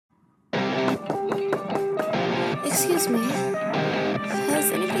Excuse me.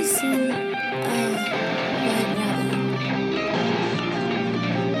 Has anybody seen White Rabbit?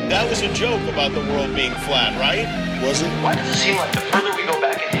 That was a joke about the world being flat, right? Was it? Why does it seem like the further we go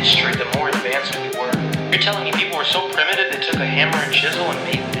back in history, the more advanced we were? You're telling me people were so primitive they took a hammer and chisel and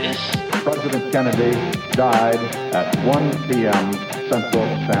made this? President Kennedy died at 1 p.m. Central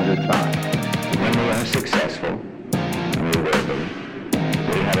Standard Time. When we were successful, and we will be,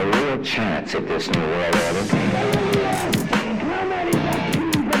 we had a real chance at this new world order. How many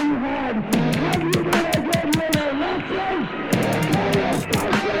vaccines have you had? Have you been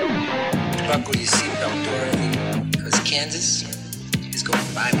Buckle your seatbelt, Dorothy, because Kansas is going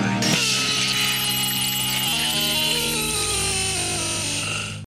bye-bye.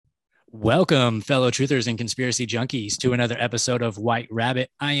 Welcome, fellow truthers and conspiracy junkies, to another episode of White Rabbit.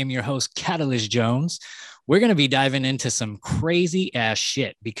 I am your host, Catalyst Jones. We're going to be diving into some crazy ass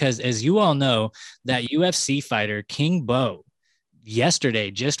shit because, as you all know, that UFC fighter King Bo yesterday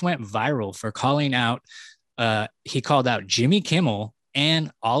just went viral for calling out, he called out Jimmy Kimmel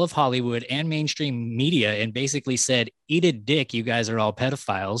and all of Hollywood and mainstream media and basically said, eat a dick, you guys are all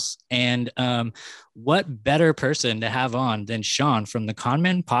pedophiles. And what better person to have on than Sean from the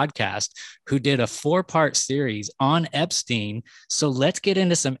Conmen podcast, who did a 4-part series on Epstein. So let's get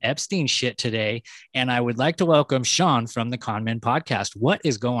into some Epstein shit today. And I would like to welcome Sean from the Conmen podcast. What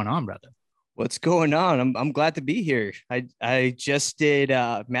is going on, brother? What's going on? I'm glad to be here. I just did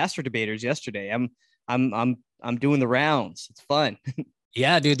Master Debaters yesterday. I'm doing the rounds. It's fun.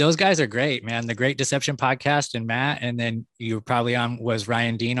 Yeah, dude, those guys are great, man. The Great Deception podcast and Matt, and then you were probably on, was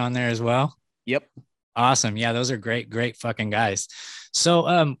Ryan Dean on there as well? Yep. Awesome. Yeah, those are great fucking guys.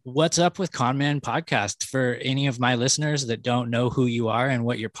 So what's up with Conman podcast? For any of my listeners that don't know who you are and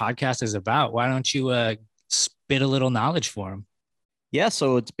what your podcast is about, why don't you spit a little knowledge for them? Yeah,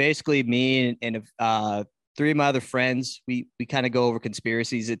 so it's basically me and 3 of my other friends. We kind of go over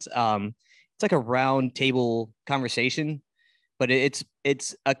conspiracies. It's like a round table conversation, but it's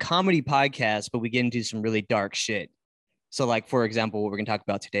a comedy podcast, but we get into some really dark shit. So like, for example, what we're going to talk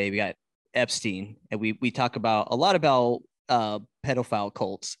about today, we got Epstein, and we talk about a lot about pedophile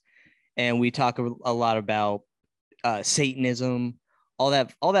cults, and we talk a lot about Satanism, all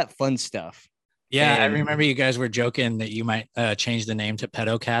that fun stuff. Yeah, And I remember you guys were joking that you might change the name to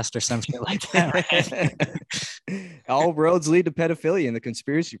Pedocast or something like that. Right? All roads lead to pedophilia in the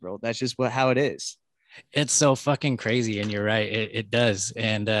conspiracy world. That's just how it is. It's so fucking crazy, and you're right. It does,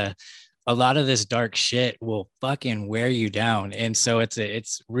 and a lot of this dark shit will fucking wear you down. And so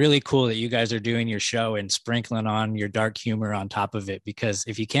it's really cool that you guys are doing your show and sprinkling on your dark humor on top of it. Because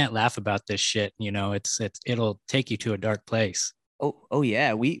if you can't laugh about this shit, you know, it'll take you to a dark place. Oh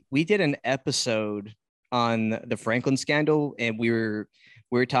yeah. We did an episode on the Franklin scandal, and we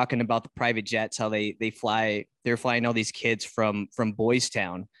were talking about the private jets, how they're flying all these kids from Boys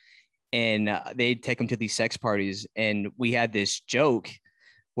Town, and they take them to these sex parties. And we had this joke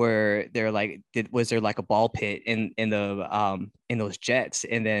where they're like, was there like a ball pit in those jets?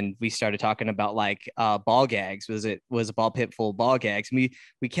 And then we started talking about like ball gags. Was a ball pit full of ball gags? And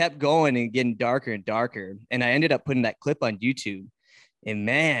we kept going and getting darker and darker. And I ended up putting that clip on YouTube. And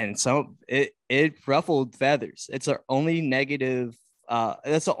man, so it ruffled feathers. It's our only negative.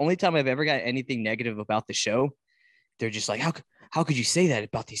 That's the only time I've ever got anything negative about the show. They're just like, how could you say that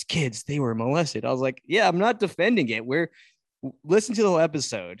about these kids? They were molested. I was like, yeah, I'm not defending it. Listen to the whole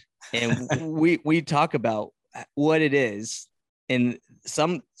episode, and we talk about what it is. And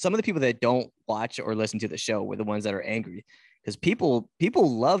some of the people that don't watch or listen to the show were the ones that are angry, because people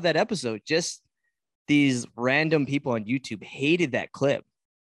love that episode. Just these random people on YouTube hated that clip.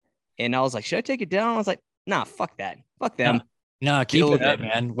 And I was like, should I take it down? I was like, nah, fuck that. Fuck them. No, keep it up,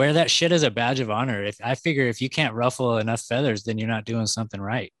 man. Wear that shit as a badge of honor. If you can't ruffle enough feathers, then you're not doing something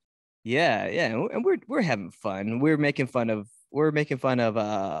right. Yeah, and we're having fun. We're making fun of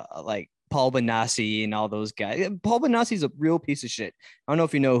like Paul Benassi and all those guys. Paul Benassi's a real piece of shit. I don't know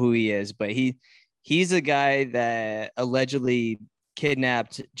if you know who he is, but he's a guy that allegedly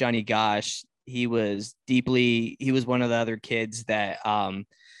kidnapped Johnny Gosch. He was one of the other kids that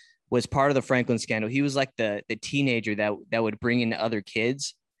was part of the Franklin scandal. He was like the teenager that would bring in other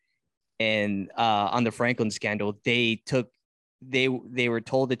kids. And on the Franklin scandal, they were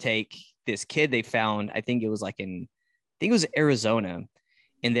told to take this kid they found. I think it was Arizona,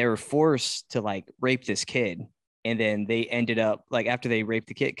 and they were forced to like rape this kid. And then they ended up, like, after they raped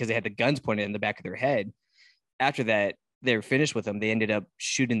the kid, because they had the guns pointed in the back of their head. After that, they were finished with them. They ended up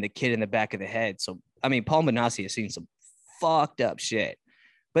shooting the kid in the back of the head. So, I mean, Paul Benassi has seen some fucked up shit,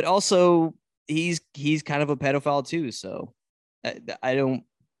 but also he's kind of a pedophile too. So I don't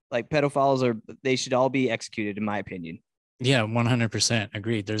like pedophiles they should all be executed, in my opinion. Yeah, 100%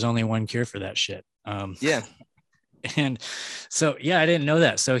 agreed. There's only one cure for that shit. Yeah. And so, yeah, I didn't know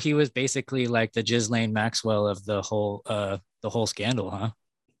that. So he was basically like the Ghislaine Maxwell of the whole scandal, huh?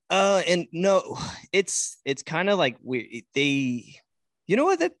 And no, it's kind of like you know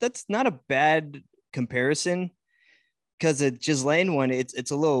what, that's not a bad comparison, because the Ghislaine one,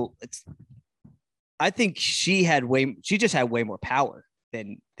 it's a little, I think she just had way more power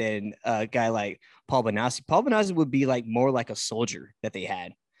than a guy like Paul Benassi. Paul Benassi would be like more like a soldier that they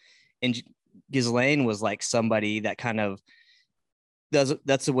had, and Ghislaine was like somebody that kind of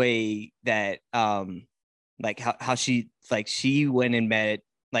that's the way that like how she went and met,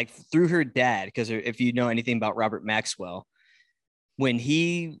 like through her dad, because if you know anything about Robert Maxwell, when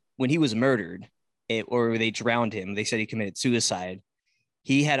he was murdered, or they drowned him, they said he committed suicide.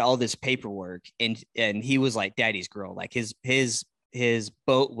 He had all this paperwork, and he was like daddy's girl. Like his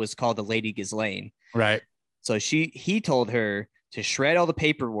boat was called the Lady Ghislaine. Right. So he told her to shred all the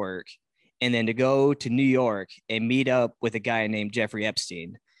paperwork and then to go to New York and meet up with a guy named Jeffrey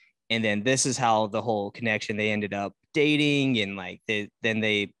Epstein. And then this is how the whole connection, they ended up dating, and like they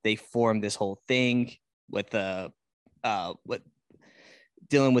formed this whole thing with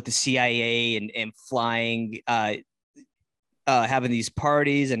dealing with the CIA and flying, having these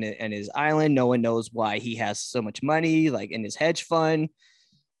parties and his island. No one knows why he has so much money, like in his hedge fund.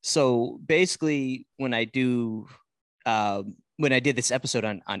 So basically, when I did this episode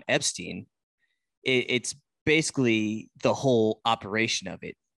on Epstein, it's basically the whole operation of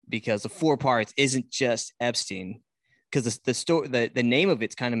it, because the 4 parts isn't just Epstein, because the name of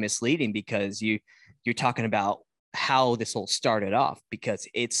it's kind of misleading, because you're talking about how this whole started off, because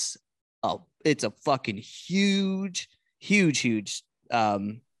it's a fucking huge just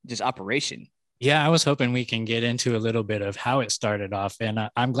operation. Yeah, I was hoping we can get into a little bit of how it started off. And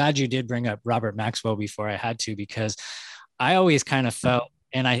I'm glad you did bring up Robert Maxwell before I had to, because I always kind of felt,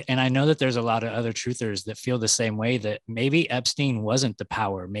 and I know that there's a lot of other truthers that feel the same way, that maybe Epstein wasn't the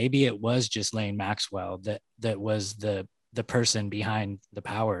power. Maybe it was just Ghislaine Maxwell that was the person behind the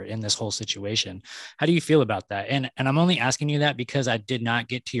power in this whole situation. How do you feel about that? And I'm only asking you that because I did not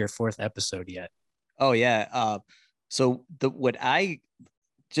get to your 4th episode yet. Oh yeah. So the way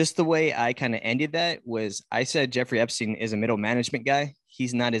I kind of ended that was, I said Jeffrey Epstein is a middle management guy.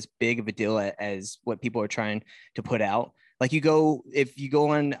 He's not as big of a deal as what people are trying to put out. Like if you go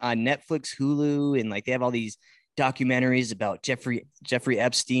on Netflix, Hulu, and like they have all these documentaries about Jeffrey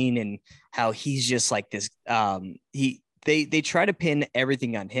Epstein and how he's just like this. They try to pin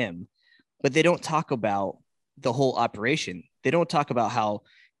everything on him, but they don't talk about the whole operation. They don't talk about how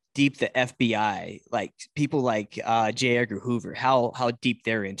deep the FBI, like people like J. Edgar Hoover, how deep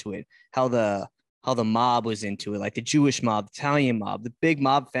they're into it, how the mob was into it, like the Jewish mob, the Italian mob, the big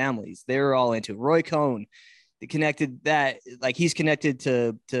mob families, they're all into it. Roy Cohn, connected that, like he's connected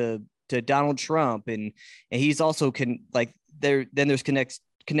to Donald Trump, and he's also there's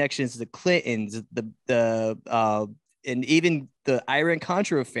connections to the Clintons, and even the Iran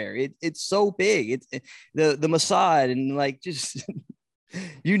Contra affair. It's so big. It's the Mossad, and like just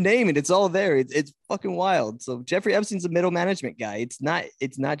you name it, it's all there. It's fucking wild. So Jeffrey Epstein's a middle management guy. It's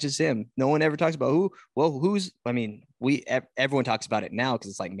not just him. No one ever talks about who's. I mean, everyone talks about it now because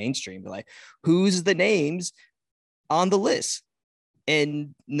it's like mainstream. But like, who's the names on the list?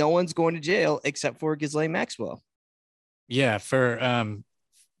 And no one's going to jail except for Ghislaine Maxwell. Yeah, for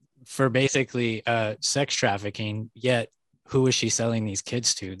basically sex trafficking. Yet, who is she selling these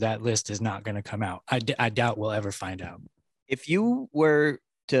kids to? That list is not going to come out. I doubt we'll ever find out. If you were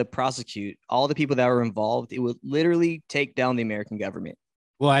to prosecute all the people that were involved, it would literally take down the American government.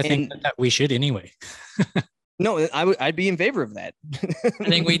 Well, I think that we should anyway. No, I'd be in favor of that. I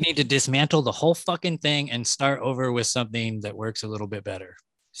think we need to dismantle the whole fucking thing and start over with something that works a little bit better.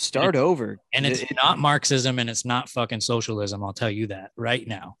 Start over. And it's not Marxism and it's not fucking socialism. I'll tell you that right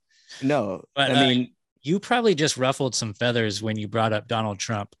now. No, but I mean, you probably just ruffled some feathers when you brought up Donald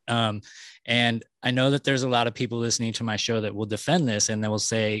Trump. And I know that there's a lot of people listening to my show that will defend this, and they will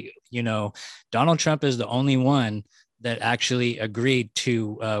say, Donald Trump is the only one that actually agreed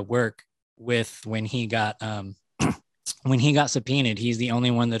to work with when he got subpoenaed. He's the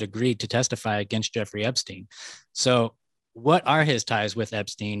only one that agreed to testify against Jeffrey Epstein. So what are his ties with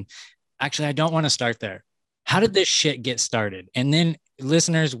Epstein? Actually, I don't want to start there. How did this shit get started? And then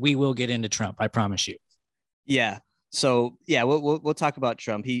listeners, we will get into Trump. I promise you. Yeah. So yeah, we'll talk about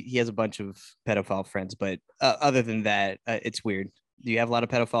Trump. He has a bunch of pedophile friends, but other than that, it's weird. Do you have a lot of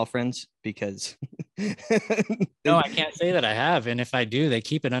pedophile friends? Because no, I can't say that I have. And if I do, they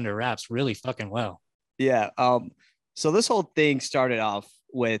keep it under wraps really fucking well. Yeah. So this whole thing started off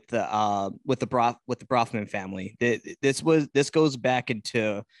with the Brofman family. This goes back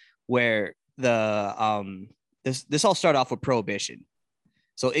into where this all started off with Prohibition,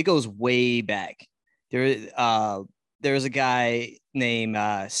 so it goes way back. There was a guy named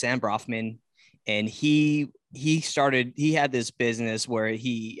Sam Brofman, and he had this business where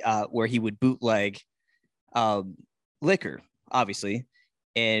he would bootleg liquor, obviously,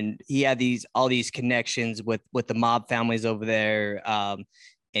 and he had all these connections with the mob families over there,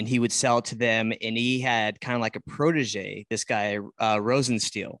 and he would sell it to them. And he had kind of like a protege, this guy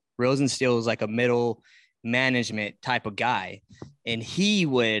Rosensteel. Rosensteel was like a middle management type of guy, and he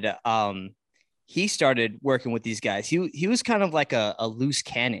started working with these guys. He was kind of like a loose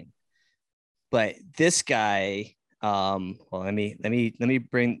cannon, but this guy, well, let me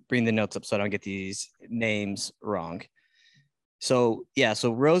bring the notes up so I don't get these names wrong. So yeah,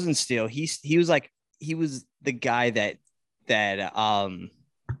 so Rosensteel, he was the guy that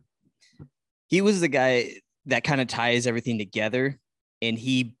he was the guy that kind of ties everything together, and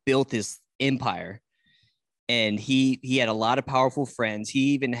he built this empire. And he had a lot of powerful friends.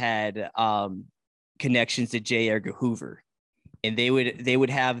 He even had connections to J. Edgar Hoover, and they would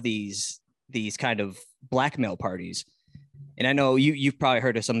have these kind of blackmail parties. And I know you've probably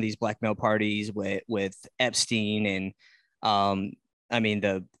heard of some of these blackmail parties with Epstein and I mean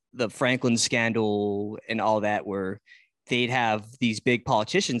the Franklin scandal and all that, where they'd have these big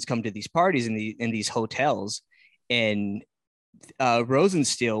politicians come to these parties in these hotels, and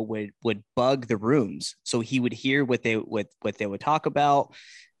Rosensteel would bug the rooms, so he would hear what they would talk about,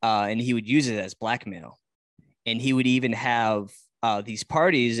 and he would use it as blackmail. And he would even have these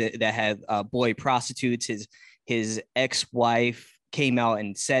parties that had boy prostitutes. His ex-wife came out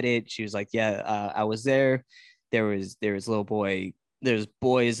and said it. She was like, "Yeah, I was there. There was little boy. There's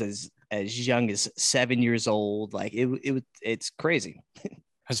boys as young as 7 years old. Like it's crazy."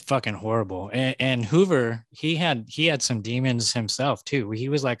 That's fucking horrible. And Hoover, he had some demons himself too. He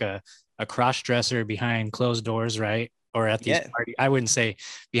was like a cross dresser behind closed doors, right? Or at these parties. I wouldn't say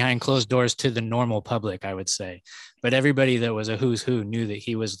behind closed doors to the normal public, I would say. But everybody that was a who's who knew that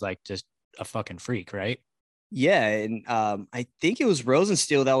he was like just a fucking freak, right? Yeah, and I think it was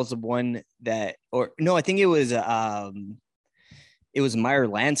Rosensteel that was the one that, or no, I think it was Meyer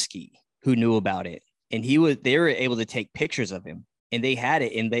Lansky who knew about it, and they were able to take pictures of him, and they had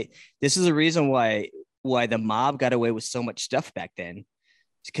it, and this is the reason why the mob got away with so much stuff back then,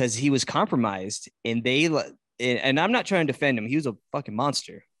 because he was compromised, and and I'm not trying to defend him, he was a fucking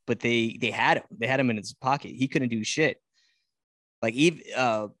monster, but they had him in his pocket. He couldn't do shit. Like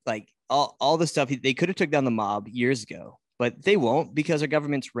all the stuff they could have took down the mob years ago, but they won't, because our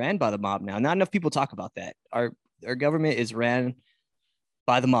government's ran by the mob now. Not enough people talk about that. Our government is ran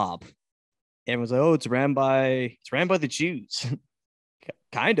by the mob. Everyone's like, oh, it's ran by the Jews.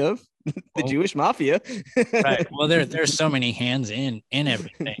 Kind of. The Jewish mafia. Right. Well, there's so many hands in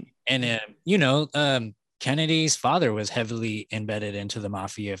everything. And Kennedy's father was heavily embedded into the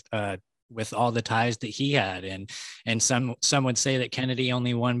mafia with all the ties that he had, and some would say that Kennedy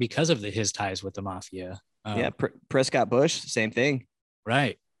only won because of his ties with the mafia. Prescott Bush, same thing.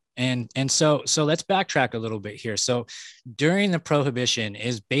 Right. And so let's backtrack a little bit here. So during the Prohibition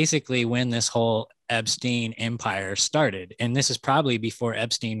is basically when this whole Epstein empire started, and this is probably before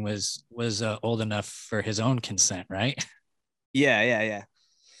Epstein was old enough for his own consent, right? Yeah.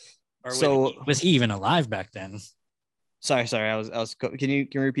 Or so was he even alive back then? Sorry. I was. Can you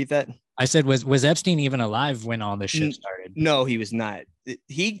repeat that? I said, was Epstein even alive when all this shit started? No, he was not.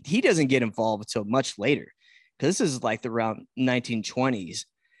 He doesn't get involved until much later, because this is like around 1920s.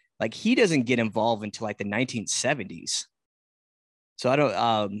 Like, he doesn't get involved until like the 1970s. So I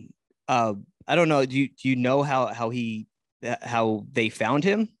don't know. Do you know how they found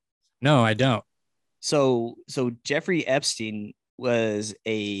him? No, I don't. So Jeffrey Epstein was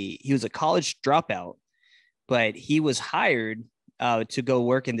a college dropout, but he was hired to go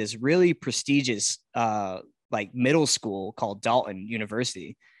work in this really prestigious like middle school called Dalton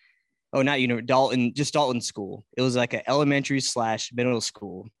University. Oh, not Dalton, just Dalton School. It was like an elementary / middle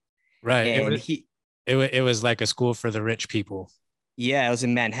school. Right. And it was like a school for the rich people. Yeah, it was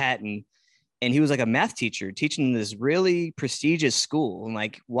in Manhattan. And he was like a math teacher teaching in this really prestigious school. And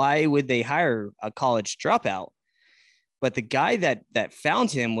like, why would they hire a college dropout? But the guy that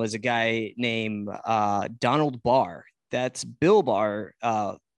found him was a guy named Donald Barr. That's Bill Barr.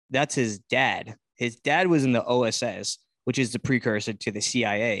 That's his dad. His dad was in the OSS, which is the precursor to the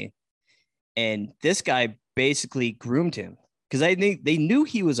CIA. And this guy basically groomed him, because they knew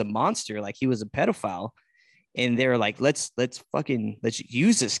he was a monster, like he was a pedophile. And they were like, let's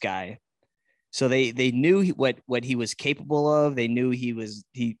use this guy. So they knew what he was capable of. They knew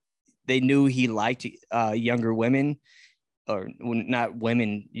they knew he liked younger women, or not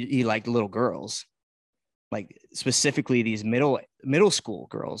women. He liked little girls, like specifically these middle school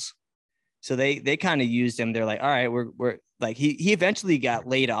girls. So they kind of used him. They're like, all right, we're like, he eventually got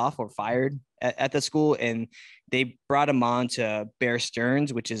laid off or fired at the school, and they brought him on to Bear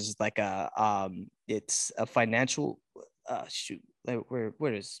Stearns, which is like it's a financial shoot. Like,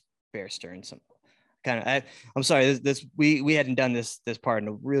 where is Bear Stearns? I'm sorry, this we hadn't done this part in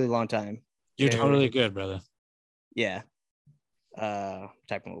a really long time. You're totally good, brother. Yeah.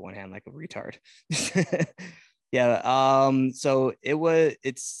 Typing with one hand like a retard. Yeah.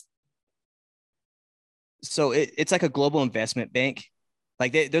 It's like a global investment bank.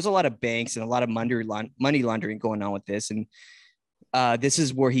 Like there's a lot of banks and a lot of money laundering going on with this. And this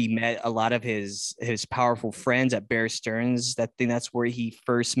is where he met a lot of his powerful friends at Bear Stearns. That's where he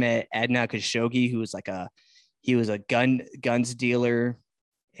first met Adnan Khashoggi, who was a guns dealer.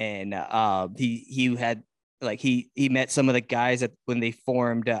 And he had like he met some of the guys when they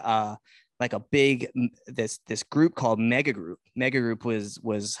formed like a big this group called Mega Group. Mega Group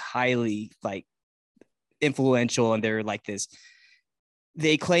was highly like influential, and they're like this.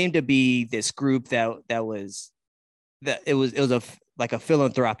 They claimed to be this group that was like a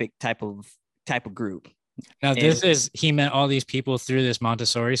philanthropic type of group. Now, he met all these people through this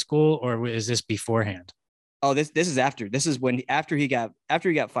Montessori school, or is this beforehand? Oh, this is after. This is after he got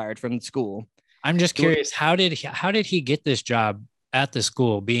fired from the school. I'm just curious, how did he get this job at the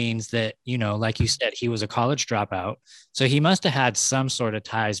school, being that, like you said, he was a college dropout. So he must have had some sort of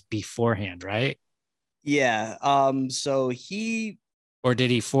ties beforehand, right? Yeah. Or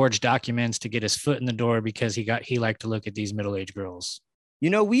did he forge documents to get his foot in the door because he liked to look at these middle-aged girls?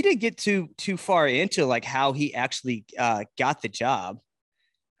 We didn't get too far into like how he actually got the job.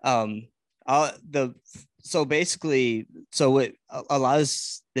 So basically, a lot of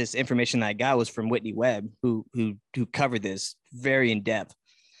this information that I got was from Whitney Webb, who covered this very in depth.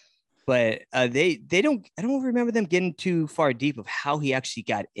 But I don't remember them getting too far deep of how he actually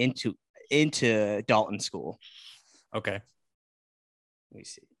got into Dalton School. Okay. Let me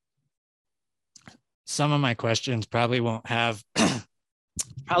see. Some of my questions probably won't have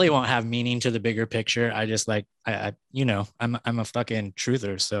meaning to the bigger picture. I just I'm a fucking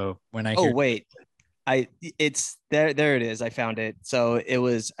truther. So when I hear, wait, it's there it is. I found it. So it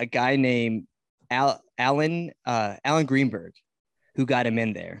was a guy named Alan Greenberg who got him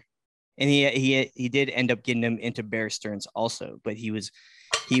in there, and he did end up getting him into Bear Stearns also, but he was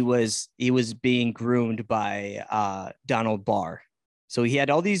being groomed by Donald Barr. So he had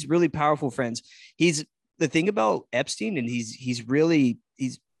all these really powerful friends. He's the thing about Epstein, and he's real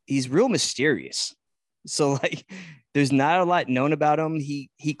mysterious. So like, there's not a lot known about him.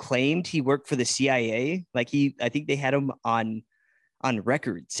 He claimed he worked for the CIA. Like I think they had him on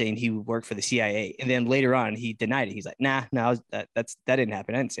record saying he worked for the CIA, and then later on he denied it. He's like, nah, no, that didn't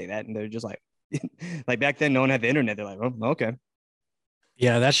happen. I didn't say that. And they're just like, like back then, no one had the internet. They're like, oh, okay.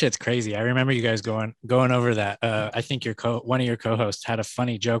 Yeah, that shit's crazy. I remember you guys going over that. I think one of your co-hosts had a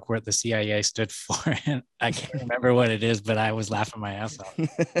funny joke where the CIA stood for, and I can't remember what it is, but I was laughing my ass off.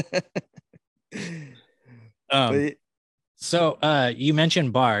 So you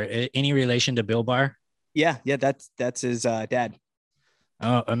mentioned Barr. Any relation to Bill Barr? Yeah, that's his dad.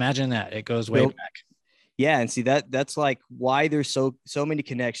 Oh, imagine that. It goes way back. Yeah, and see that's like why there's so many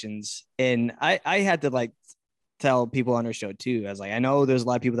connections. And I had to like tell people on our show too. I was like, I know there's a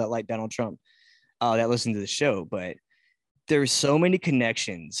lot of people that like Donald Trump that listen to the show, but there's so many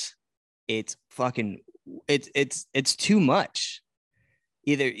connections. It's fucking it's too much.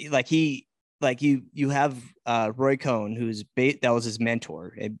 Either like you have Roy Cohn, that was his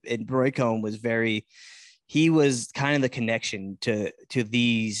mentor, and Roy Cohn he was kind of the connection to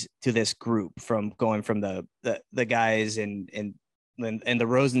this group, from going from the guys and the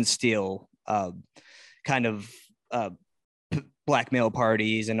Rosensteel kind of blackmail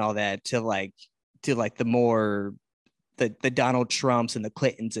parties and all that to the more the Donald Trumps and the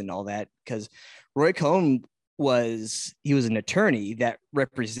Clintons and all that, because Roy Cohn was an attorney that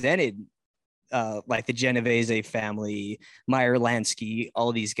represented like the Genovese family, Meyer Lansky,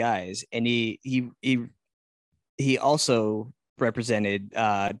 all these guys, and he also represented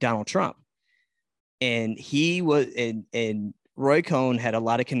Donald Trump, and Roy Cohn had a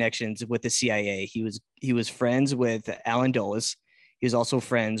lot of connections with the CIA. He was friends with Alan Dulles. He was also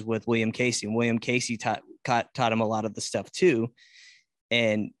friends with William Casey, and William Casey taught him a lot of the stuff too.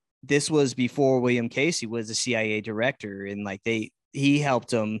 And this was before William Casey was the CIA director, and like he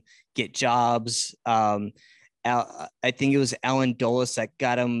helped him get jobs. I think it was Alan Dulles that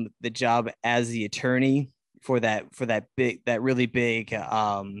got him the job as the attorney for that really big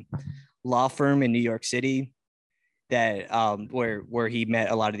law firm in New York City that where he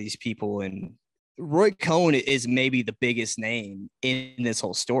met a lot of these people. And Roy Cohn is maybe the biggest name in this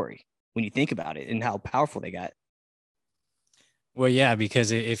whole story when you think about it and how powerful they got. Well, yeah,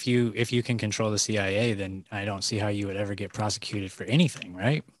 because if you can control the CIA, then I don't see how you would ever get prosecuted for anything,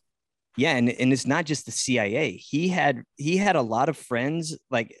 right? Yeah, and it's not just the CIA. He had a lot of friends,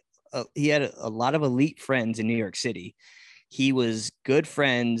 like he had a lot of elite friends in New York City. He was good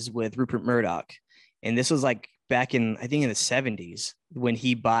friends with Rupert Murdoch, and this was like back in, I think, in the 70s when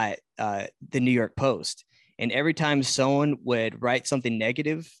he bought the New York Post. And every time someone would write something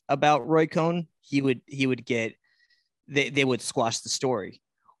negative about Roy Cohn, he would get they would squash the story,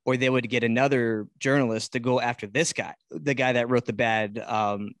 or they would get another journalist to go after this guy, the guy that wrote the bad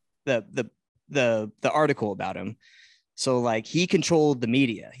the article about him. So like he controlled the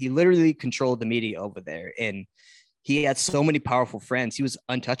media. He literally controlled the media over there, and he had so many powerful friends. He was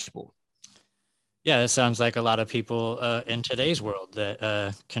untouchable. Yeah, it sounds like a lot of people in today's world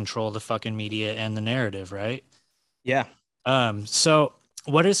that control the fucking media and the narrative, right? Yeah. So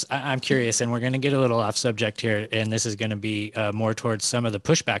what is, I'm curious, and we're going to get a little off subject here, and this is going to be more towards some of the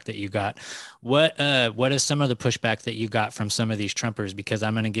pushback that you got. What is some of the pushback that you got from some of these Trumpers? Because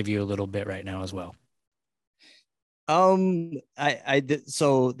I'm going to give you a little bit right now as well.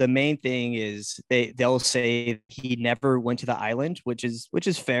 So the main thing is they'll say he never went to the island, which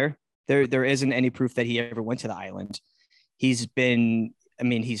is fair. There isn't any proof that he ever went to the island. He's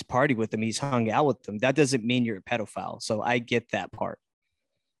partied with them. He's hung out with them. That doesn't mean you're a pedophile. So I get that part.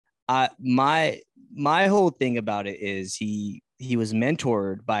 My whole thing about it is he was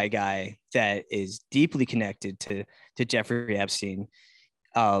mentored by a guy that is deeply connected to Jeffrey Epstein.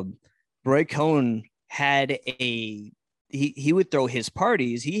 Roy Cohn had he would throw his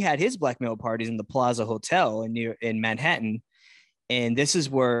parties. He had his blackmail parties in the Plaza Hotel in Manhattan. And this is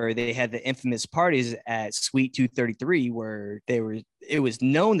where they had the infamous parties at Suite 233, where it was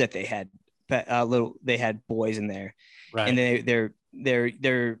known that they had boys in there. Right. And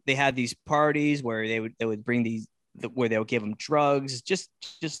they had these parties where they would bring these, where they would give them drugs, just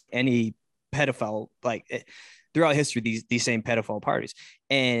any pedophile, like throughout history, these same pedophile parties.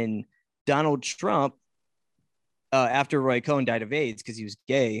 And Donald Trump, after Roy Cohn died of AIDS because he was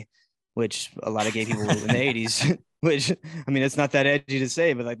gay, which a lot of gay people in the 80s, which, I mean, it's not that edgy to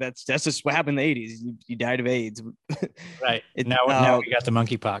say, but like that's just what happened in the 80s. You died of AIDS. Right. Now we got the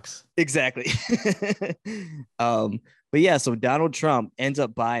monkeypox. Exactly. But yeah, so Donald Trump ends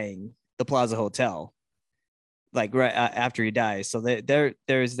up buying the Plaza Hotel, like right after he dies. So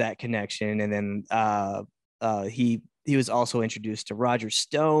there's that connection. And then he was also introduced to Roger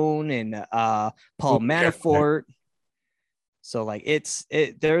Stone and Paul Manafort. So like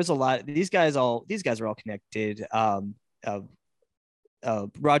there's a lot. These guys are all connected.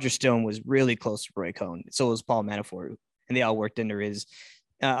 Roger Stone was really close to Roy Cohn. So was Paul Manafort, and they all worked under his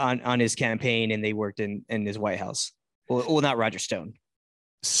on his campaign, and they worked in his White House. Well, not Roger Stone.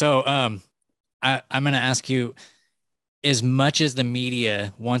 So I'm going to ask you, as much as the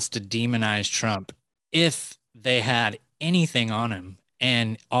media wants to demonize Trump, if they had anything on him,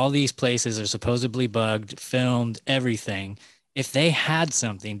 and all these places are supposedly bugged, filmed, everything, if they had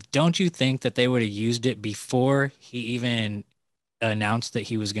something, don't you think that they would have used it before he even announced that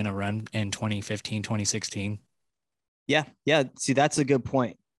he was going to run in 2015, 2016? Yeah. See, that's a good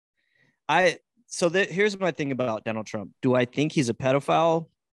point. Here's my thing about Donald Trump. Do I think he's a pedophile?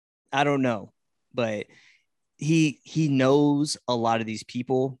 I don't know, but he knows a lot of these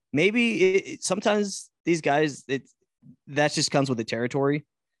people. Maybe sometimes these guys, that just comes with the territory.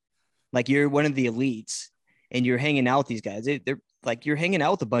 Like you're one of the elites and you're hanging out with these guys. They're like, you're hanging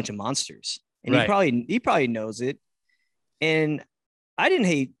out with a bunch of monsters, and right. he probably knows it. And I didn't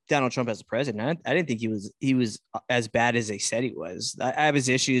hate Donald Trump as a president. I didn't think he was as bad as they said he was. I have his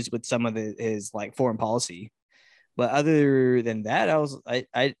issues with some of his like foreign policy, but other than that,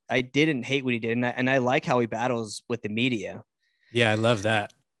 I didn't hate what he did, and I like how he battles with the media. Yeah, I love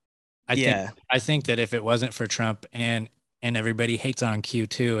that. I think that if it wasn't for Trump and everybody hates on Q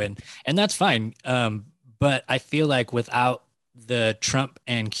too, and that's fine. But I feel like without the Trump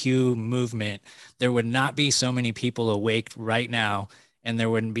and Q movement, there would not be so many people awake right now, and there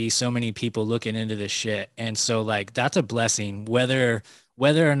wouldn't be so many people looking into this shit. And so like that's a blessing, whether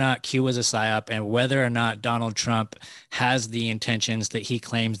or not Q was a psyop, and whether or not Donald Trump has the intentions that he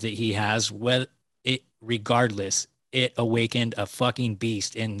claims that he has, regardless, it awakened a fucking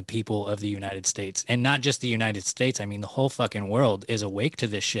beast in the people of the United States. And not just the United States. I mean, the whole fucking world is awake to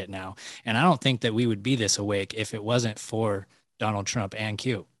this shit now. And I don't think that we would be this awake if it wasn't for Donald Trump and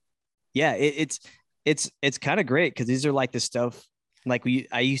Q. Yeah, it's kind of great because these are like the stuff like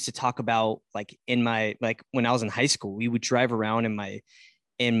I used to talk about like in my like when I was in high school. We would drive around and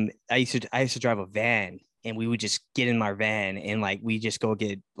I used to drive a van, and we would just get in my van and like we just go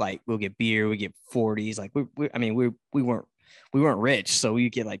get like we'll get beer, we get 40s. Like we weren't rich, so we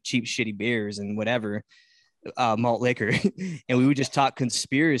get like cheap shitty beers and whatever, malt liquor, and we would just talk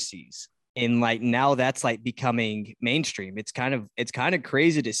conspiracies. And like now that's like becoming mainstream. It's kind of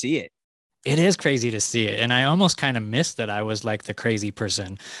crazy to see it. It is crazy to see it. And I almost kind of missed that I was like the crazy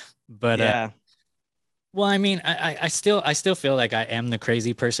person. But yeah. Well, I mean, I still feel like I am the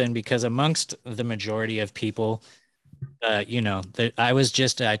crazy person because amongst the majority of people, you know, that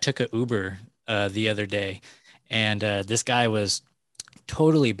I took a Uber the other day, and this guy was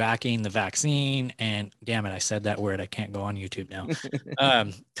totally backing the vaccine, and damn it, I said that word. I can't go on YouTube now.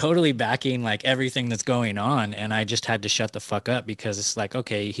 Totally backing like everything that's going on, and I just had to shut the fuck up because it's like,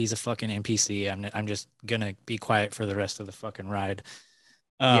 okay, he's a fucking NPC. I'm just gonna be quiet for the rest of the fucking ride.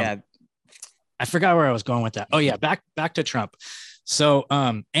 Yeah. I forgot where I was going with that. Oh yeah, back to Trump. So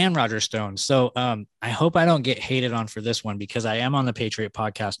and Roger Stone. So I hope I don't get hated on for this one because I am on the Patriot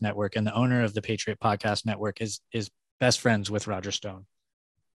Podcast Network, and the owner of the Patriot Podcast Network is best friends with Roger Stone.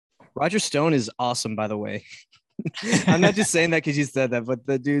 Roger Stone is awesome, by the way. I'm not just saying that because you said that, but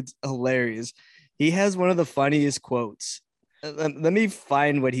the dude's hilarious. He has one of the funniest quotes. Let me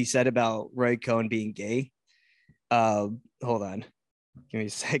find what he said about Roy Cohn being gay. Hold on. Give me a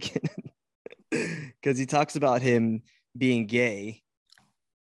second. Because he talks about him being gay.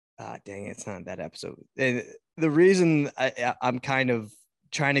 Dang it, it's not that episode. And the reason I'm kind of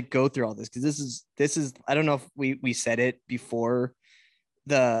trying to go through all this, because this is I don't know if we said it before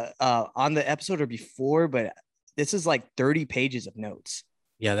the on the episode or before, but this is like 30 pages of notes.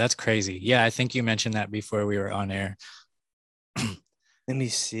 Yeah, that's crazy. Yeah, I think you mentioned that before we were on air. Let me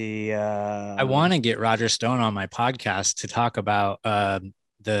see. I want to get Roger Stone on my podcast to talk about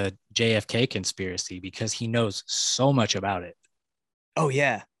the JFK conspiracy because he knows so much about it. Oh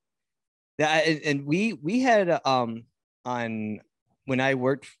yeah. And we had on when I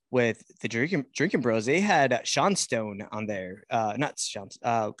worked with the drinking bros, they had Sean Stone on there. Not Sean.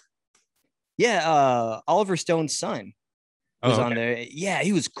 Oliver Stone's son was on there. Yeah,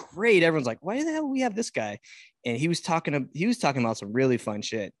 he was great. Everyone's like, why the hell do we have this guy? And he was talking about some really fun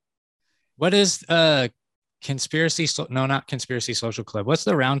shit. What is not Conspiracy Social Club? What's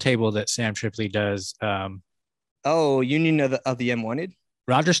the roundtable that Sam Tripoli does? Union of the Unwanted.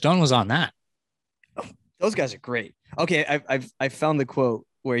 Roger Stone was on that. Oh, those guys are great. Okay, I found the quote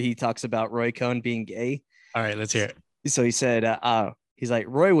where he talks about Roy Cohn being gay. All right, let's hear it. So he said, he's like,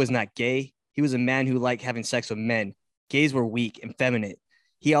 Roy was not gay. He was a man who liked having sex with men. Gays were weak and feminine.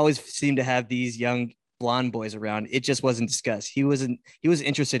 He always seemed to have these young blonde boys around. It just wasn't discussed. He was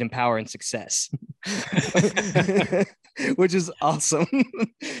interested in power and success. Which is awesome.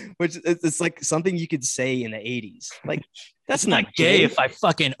 Which it's like something you could say in the 80s. Like, that's not gay if I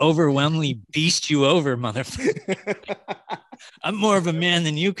fucking overwhelmingly beast you over, motherfucker. I'm more of a man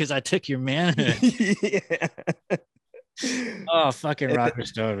than you because I took your manhood. Yeah. Oh, fucking Roger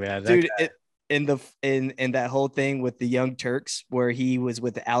Stone, man. Dude, in that whole thing with the Young Turks where he was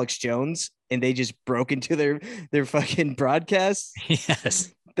with Alex Jones and they just broke into their fucking broadcast.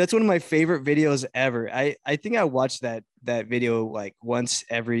 Yes. That's one of my favorite videos ever. I think I watch that video like once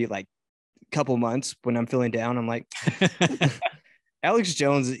every like couple months when I'm feeling down. I'm like, Alex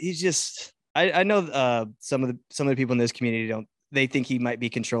Jones, he's just I know some of the people in this community they think he might be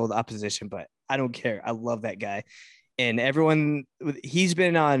controlled opposition, but I don't care. I love that guy. And everyone, he's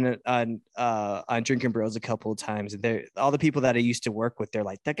been on Drinking Bros a couple of times, and all the people that I used to work with, they're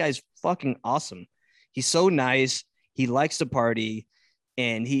like, that guy's fucking awesome. He's so nice. He likes to party,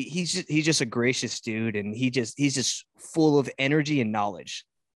 and he's just a gracious dude, and he's just full of energy and knowledge.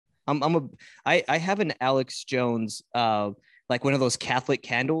 I have an Alex Jones like one of those Catholic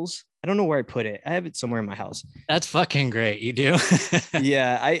candles. I don't know where I put it. I have it somewhere in my house. That's fucking great. You do?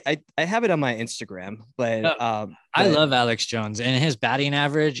 Yeah, I have it on my Instagram, but I love Alex Jones, and his batting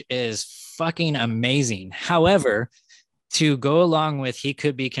average is fucking amazing. However, to go along with he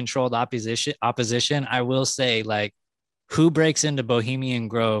could be controlled opposition, I will say, like, who breaks into Bohemian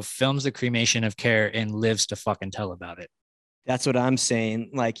Grove, films the cremation of care, and lives to fucking tell about it? That's what I'm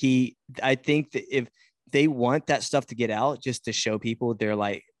saying. Like I think that if they want that stuff to get out just to show people, they're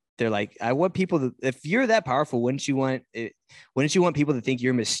like, I want people to, if you're that powerful, wouldn't you want people to think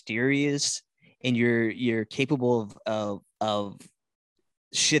you're mysterious and you're capable of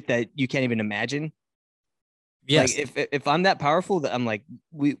shit that you can't even imagine. Yes. Like if I'm that powerful, that I'm like,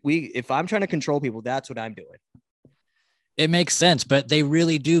 we if I'm trying to control people, that's what I'm doing. It makes sense, but they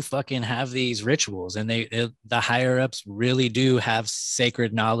really do fucking have these rituals, and the higher ups really do have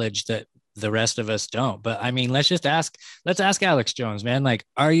sacred knowledge that the rest of us don't. But I mean, let's ask Alex Jones, man. Like,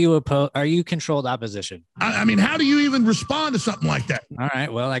 are you controlled opposition? I mean, how do you even respond to something like that? All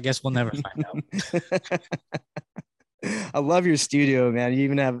right, well, I guess we'll never find out. I love your studio, man. You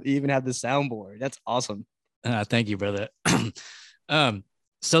even have the soundboard. That's awesome. Thank you, brother.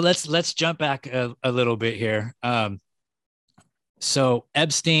 So let's jump back a little bit here. So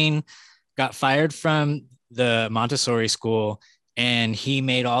Epstein got fired from the Montessori school, and he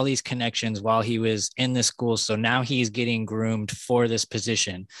made all these connections while he was in the school. So now he's getting groomed for this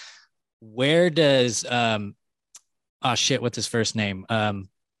position. Where does what's his first name?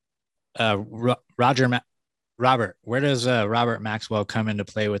 Robert. Where does Robert Maxwell come into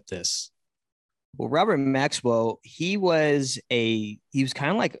play with this? Well, Robert Maxwell, he was kind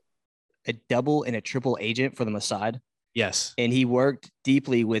of like a double and a triple agent for the Mossad. Yes. And he worked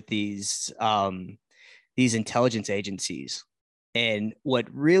deeply with these intelligence agencies. And what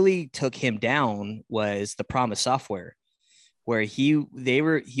really took him down was the Promise software, where he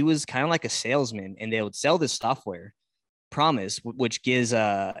was kind of like a salesman, and they would sell this software, Promise, which gives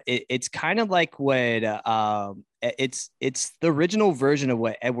it's kind of like what it's the original version of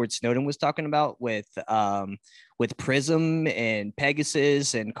what Edward Snowden was talking about with Prism and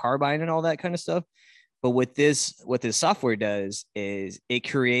Pegasus and Carbine and all that kind of stuff. But what this software does is it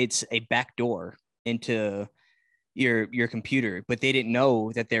creates a backdoor into your computer, but they didn't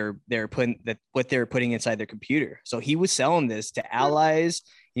know that they're putting what they're putting inside their computer. So he was selling this to allies.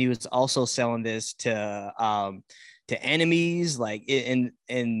 He was also selling this to enemies. Like I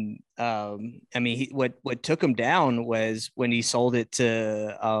mean, what took him down was when he sold it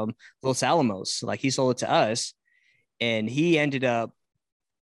to Los Alamos. Like he sold it to us, and he ended up.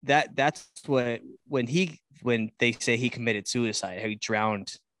 That's what when they say he committed suicide, how he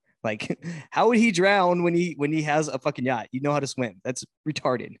drowned. Like, how would he drown when he has a fucking yacht? You know how to swim. That's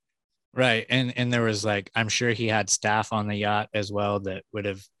retarded. Right. And there was, like, I'm sure he had staff on the yacht as well that would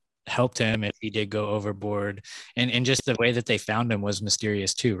have helped him if he did go overboard. And just the way that they found him was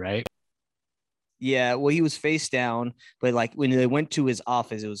mysterious too, right? Yeah, well, he was face down, but like when they went to his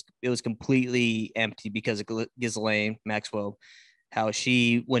office, it was completely empty because of Ghislaine Maxwell, how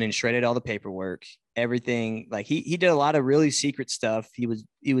she went and shredded all the paperwork, everything. Like he did a lot of really secret stuff. He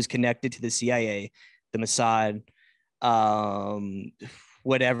was connected to the CIA, the Mossad,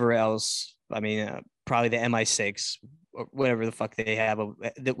 whatever else. I mean, probably the MI6 or whatever the fuck they have,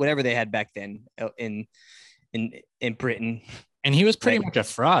 whatever they had back then in Britain. And he was pretty much a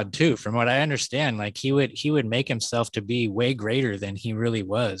fraud too, from what I understand. Like he would make himself to be way greater than he really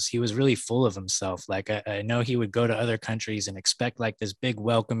was. He was really full of himself. Like I know he would go to other countries and expect like this big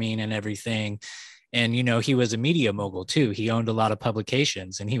welcoming and everything. And, you know, he was a media mogul too. He owned a lot of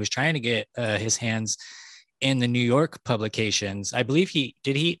publications, and he was trying to get his hands in the New York publications. I believe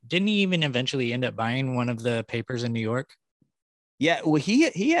didn't he even eventually end up buying one of the papers in New York? Yeah. Well,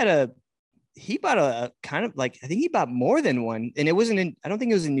 he bought a kind of like, I think he bought more than one, and I don't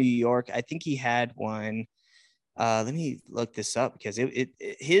think it was in New York. I think he had one. Let me look this up because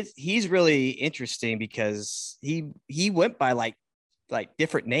he's really interesting because he went by like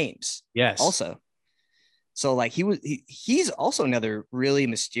different names. Yes. Also. So like he's also another really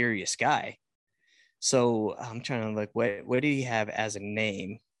mysterious guy. So I'm trying to look, what do he have as a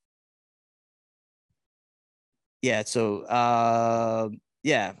name? Yeah. So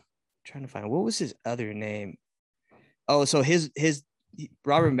yeah. Trying to find what was his other name. Oh, so his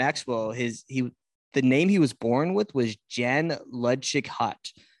Robert Maxwell, the name he was born with was Jan Ludwig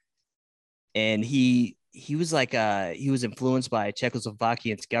Hott, and he was like he was influenced by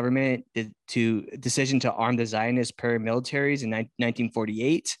Czechoslovakia's government decision to arm the Zionist paramilitaries in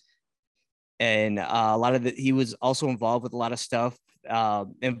 1948, and a lot of he was also involved with a lot of stuff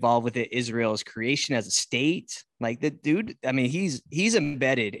involved with Israel's creation as a state. Like the dude, I mean, he's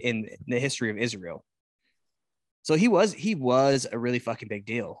embedded in the history of Israel. So he was a really fucking big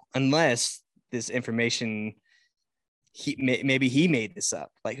deal, unless this information, maybe he made this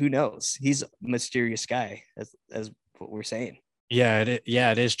up. Like, who knows? He's a mysterious guy, as what we're saying. Yeah,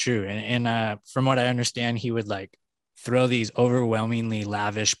 it is true. And from what I understand, he would like throw these overwhelmingly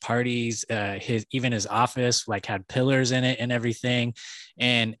lavish parties. His office like had pillars in it and everything,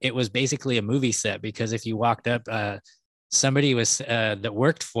 and it was basically a movie set. Because if you walked up, somebody was that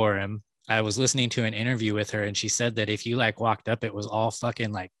worked for him. I was listening to an interview with her, and she said that if you like walked up, it was all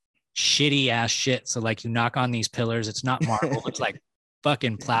fucking like shitty ass shit. So like you knock on these pillars, it's not marble, it's like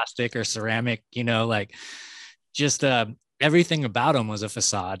fucking plastic or ceramic, like just everything about him was a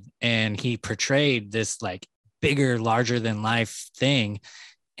facade. And he portrayed this like bigger, larger than life thing.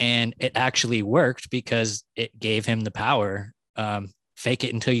 And it actually worked because it gave him the power. Fake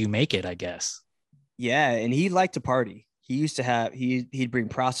it until you make it, I guess. Yeah, and he liked to party. He used to have he'd bring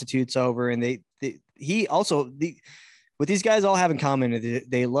prostitutes over, and he also what these guys all have in common,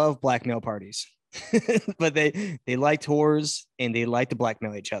 they love blackmail parties. But they liked whores and they like to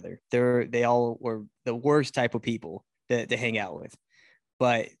blackmail each other. They all were the worst type of people to hang out with,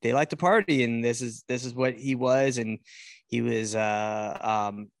 but they like to party, and this is what he was. And he was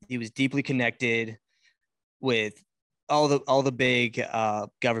deeply connected with all the big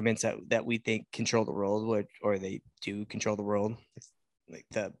governments that we think control the world, or they do control the world, like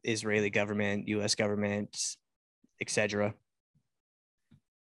the Israeli government, U.S. government, etc.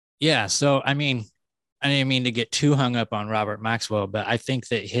 Yeah. So, I didn't mean to get too hung up on Robert Maxwell, but I think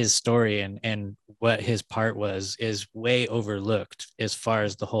that his story and what his part was is way overlooked as far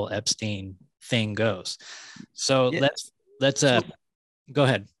as the whole Epstein thing goes. So Yeah. let's go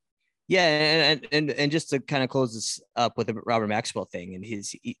ahead. Yeah, and just to kind of close this up with the Robert Maxwell thing, and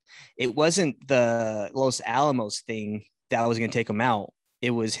it wasn't the Los Alamos thing that was going to take him out. It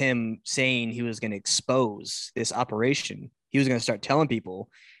was him saying he was going to expose this operation. He was going to start telling people,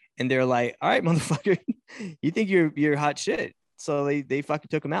 and they're like, "All right, motherfucker, you think you're hot shit?" So they fucking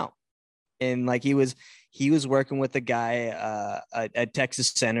took him out, and like he was working with a guy, a Texas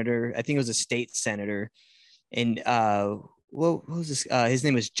senator. I think it was a state senator, and what was this? His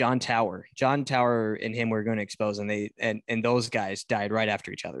name was John Tower. John Tower and him were going to expose, and those guys died right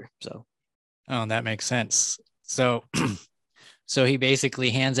after each other. So, oh, that makes sense. So, so he basically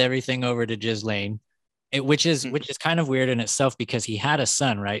hands everything over to Ghislaine, which is kind of weird in itself because he had a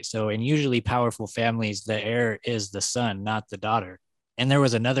son, right? So, in usually powerful families, the heir is the son, not the daughter. And there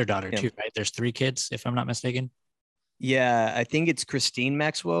was another daughter too, right? There's 3 kids, if I'm not mistaken. Yeah, I think it's Christine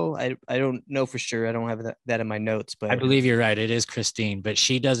Maxwell. I don't know for sure. I don't have that in my notes, but I believe you're right. It is Christine, but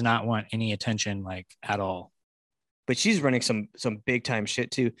she does not want any attention like at all. But she's running some big time shit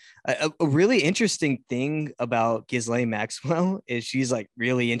too. A really interesting thing about Ghislaine Maxwell is she's like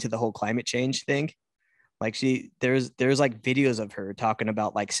really into the whole climate change thing. Like there's like videos of her talking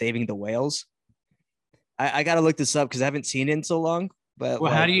about like saving the whales. I got to look this up because I haven't seen it in so long. But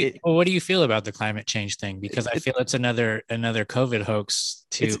well, like, what do you feel about the climate change thing? Because I feel it's another COVID hoax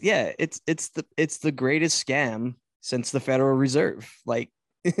too. It's the greatest scam since the Federal Reserve. Like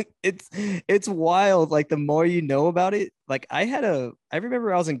it's wild. Like the more you know about it, like I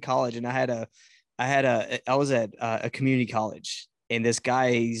remember I was in college and I was at a community college, and this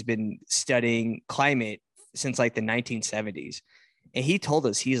guy, he's been studying climate since like the 1970s. And he told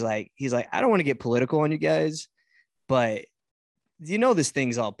us, he's like, I don't want to get political on you guys, but this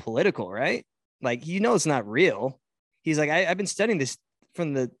thing's all political, right? Like, it's not real. He's like, I've been studying this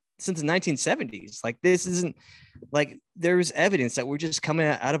since the 1970s. Like, this isn't like, there's evidence that we're just coming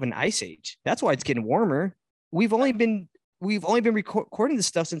out of an ice age. That's why it's getting warmer. We've only been recording this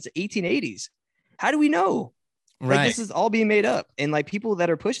stuff since the 1880s. How do we know? Right. Like, this is all being made up. And like, people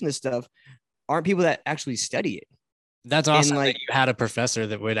that are pushing this stuff aren't people that actually study it. That's awesome that you had a professor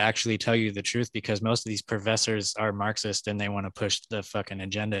that would actually tell you the truth, because most of these professors are Marxist and they want to push the fucking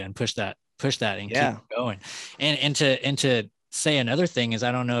agenda and push that and keep going. And to say another thing is,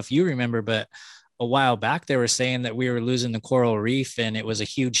 I don't know if you remember, but a while back they were saying that we were losing the coral reef and it was a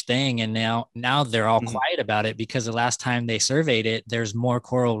huge thing. And now they're all quiet about it because the last time they surveyed it, there's more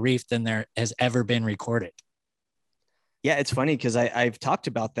coral reef than there has ever been recorded. Yeah, it's funny because I've talked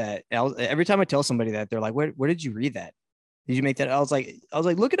about that. Every time I tell somebody that, they're like, where did you read that? Did you make that? I was like,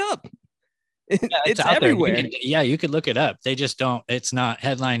 look it up. Yeah, it's everywhere. You could look it up. They just don't. It's not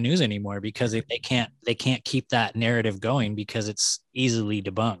headline news anymore because they can't keep that narrative going because it's easily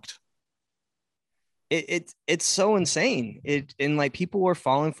debunked. It's so insane. And like people were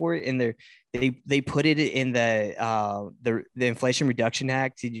falling for it, and they put it in the Inflation Reduction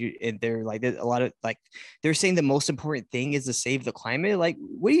Act. And they're like, a lot of like, they're saying the most important thing is to save the climate. Like,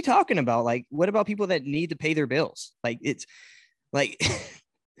 what are you talking about? Like, what about people that need to pay their bills? Like, it's like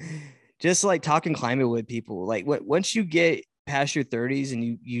just like talking climate with people. Like, once you get past your 30s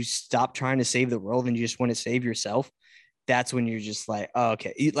and you stop trying to save the world and you just want to save yourself, that's when you're just like, oh,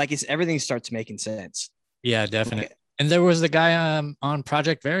 okay. Like, everything starts making sense. Yeah, definitely. Like, and there was the guy on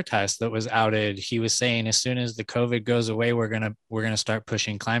Project Veritas that was outed. He was saying as soon as the COVID goes away, we're gonna start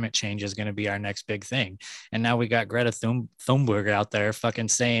pushing climate change is gonna be our next big thing. And now we got Greta Thunberg out there fucking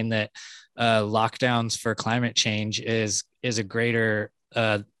saying that lockdowns for climate change is a greater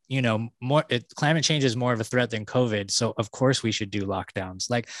climate change is more of a threat than COVID. So of course we should do lockdowns.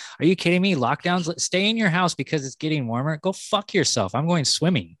 Like, are you kidding me? Lockdowns, stay in your house because it's getting warmer. Go fuck yourself. I'm going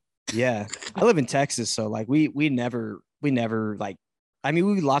swimming. Yeah. I live in Texas. So like we never like, I mean,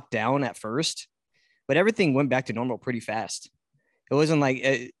 we locked down at first, but everything went back to normal pretty fast. It wasn't like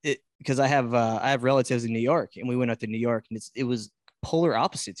it because I have relatives in New York, and we went up to New York, and it was polar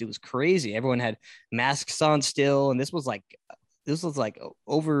opposites. It was crazy. Everyone had masks on still, and this was like in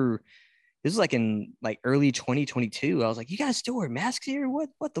like early 2022. I was like, you guys still wear masks here?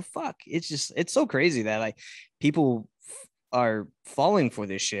 What the fuck? It's so crazy that like people are falling for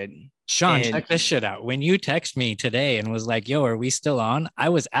this shit. Sean, check this shit out. When you text me today and was like, yo, are we still on? I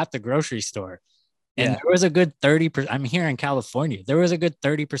was at the grocery store, and there was a good 30%. I'm here in California. There was a good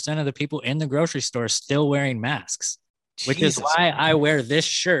 30% of the people in the grocery store still wearing masks, which is why I wear this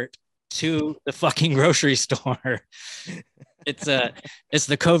shirt to the fucking grocery store. It's the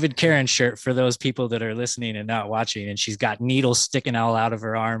COVID Karen shirt for those people that are listening and not watching. And she's got needles sticking all out of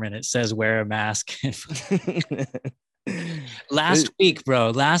her arm, and it says wear a mask. Last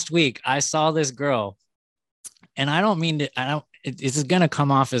week, I saw this girl, and I don't mean to, this is going to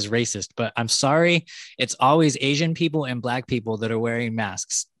come off as racist, but I'm sorry. It's always Asian people and Black people that are wearing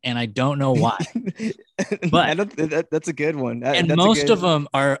masks. And I don't know why, but that's a good one. And most of them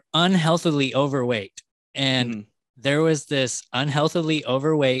are unhealthily overweight. And there was this unhealthily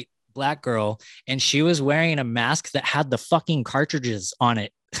overweight Black girl, and she was wearing a mask that had the fucking cartridges on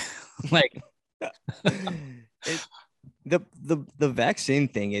it. Like, the vaccine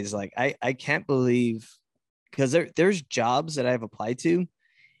thing is like, I can't believe, because there's jobs that I've applied to,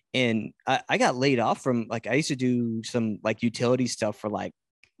 and I got laid off from, like, I used to do some like utility stuff for like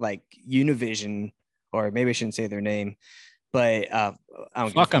Univision, or maybe I shouldn't say their name, but I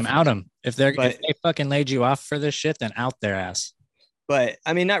don't fuck them, out them. If they fucking laid you off for this shit, then out their ass. But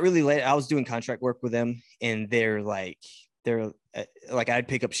I mean, not really late. I was doing contract work with them, and they're like I'd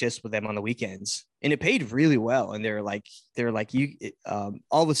pick up shifts with them on the weekends, and it paid really well. And they're like you,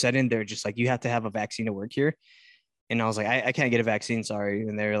 all of a sudden they're just like, you have to have a vaccine to work here. And I was like, I can't get a vaccine, sorry.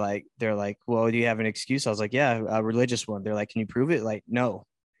 And they're like, well, do you have an excuse? I was like, yeah, a religious one. They're like, can you prove it? Like, no.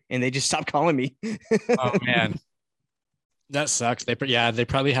 And they just stopped calling me. Oh man, that sucks. They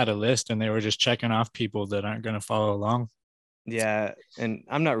probably had a list, and they were just checking off people that aren't going to follow along. Yeah, and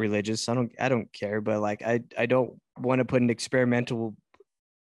I'm not religious. I don't care, but like I don't want to put an experimental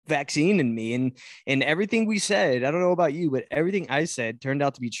vaccine in me, and everything we said, I don't know about you, but everything I said turned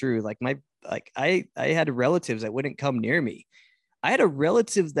out to be true. Like I had relatives that wouldn't come near me. I had a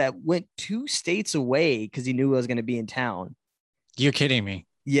relative that went 2 states away because he knew I was going to be in town. You're kidding me.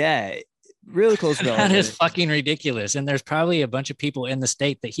 Yeah, really close relative. That is fucking ridiculous. And there's probably a bunch of people in the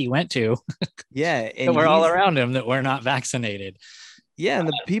state that he went to. Yeah, and we're all around him that were not vaccinated. Yeah, and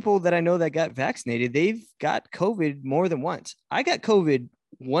the people that I know that got vaccinated, they've got COVID more than once. I got COVID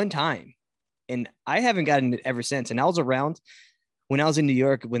one time, and I haven't gotten it ever since. And I was around when I was in New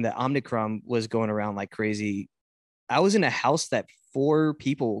York when the Omicron was going around like crazy. I was in a house that 4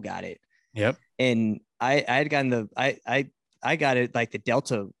 people got it. Yep. And I had gotten I got it like the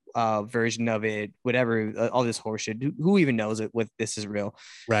Delta version of it, whatever, all this horseshit. Who even knows it? What this is real,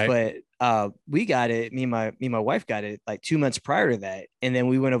 right? But we got it. Me and my wife got it like 2 months prior to that, and then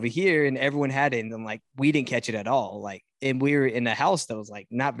we went over here, and everyone had it, and then like we didn't catch it at all. Like, and we were in a house that was like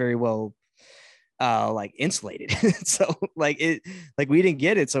not very well, like insulated. So like we didn't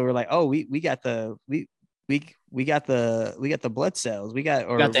get it. So we're like, oh, we got the blood cells. We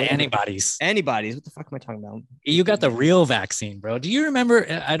got the antibodies. What the fuck am I talking about? You got the real vaccine, bro. Do you remember?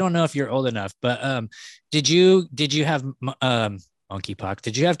 I don't know if you're old enough, but did you have monkeypox?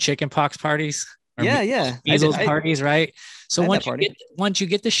 Did you have chickenpox parties? Yeah. Measles parties, right? So once you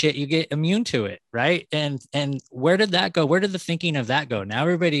get the shit, you get immune to it, right? And where did that go? Where did the thinking of that go? Now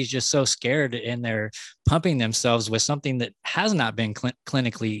everybody's just so scared, and they're pumping themselves with something that has not been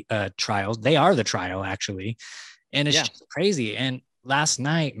clinically trialed. They are the trial, actually, and it's just crazy. And last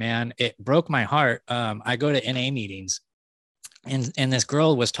night, man, it broke my heart. I go to NA meetings. And this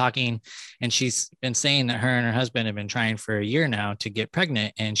girl was talking, and she's been saying that her and her husband have been trying for a year now to get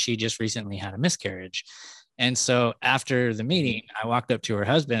pregnant, and she just recently had a miscarriage. And so after the meeting, I walked up to her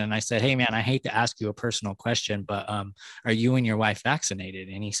husband and I said, hey man, I hate to ask you a personal question, but are you and your wife vaccinated?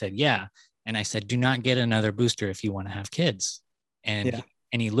 And he said, yeah. And I said, do not get another booster if you want to have kids. And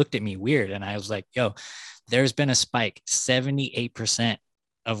he looked at me weird, and I was like, yo, there's been a spike. 78%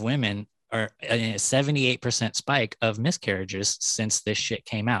 of women, or a 78% spike of miscarriages since this shit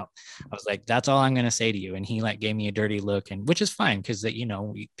came out. I was like, that's all I'm going to say to you. And he like gave me a dirty look, and which is fine, because that,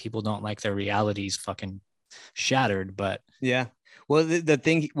 people don't like their realities fucking shattered. But yeah, Well, the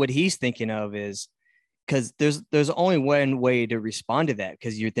thing, what he's thinking of is because there's only one way to respond to that,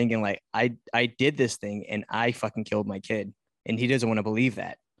 because you're thinking like I did this thing and I fucking killed my kid, and he doesn't want to believe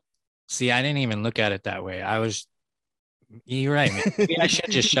that. See, I didn't even look at it that way. You're right, man. Maybe I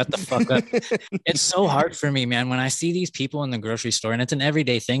should just shut the fuck up. It's so hard for me, man, when I see these people in the grocery store, and it's an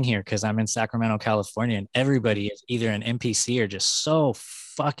everyday thing here because I'm in Sacramento, California, and everybody is either an NPC or just so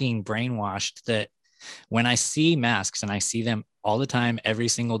fucking brainwashed that when I see masks, and I see them all the time, every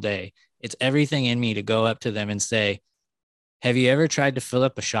single day, it's everything in me to go up to them and say, have you ever tried to fill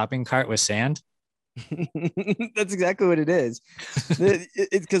up a shopping cart with sand? That's exactly what it is.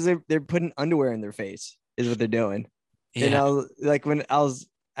 It's because they're putting underwear in their face is what they're doing. Yeah. And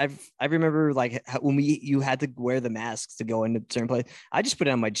I remember like when you had to wear the masks to go into certain place. I just put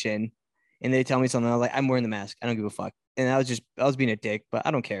it on my chin, and they tell me something. I was like, I'm wearing the mask. I don't give a fuck. And I was being a dick, but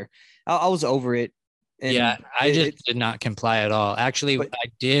I don't care. I was over it. And yeah, I just did not comply at all. Actually, but, I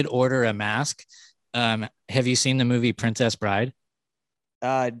did order a mask. Have you seen the movie Princess Bride?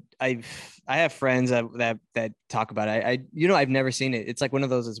 I have friends that talk about it. I've never seen it. It's like one of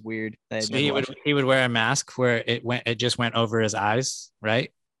those that's weird. So he would wear a mask where it just went over his eyes,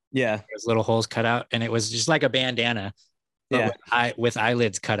 right? Yeah. There's little holes cut out, and it was just like a bandana, but with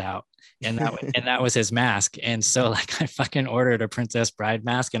eyelids cut out. And that was his mask. And so like I fucking ordered a Princess Bride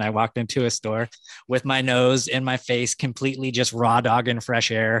mask, and I walked into a store with my nose and my face completely just raw dogging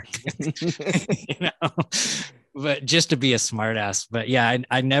fresh air. But just to be a smartass. But yeah,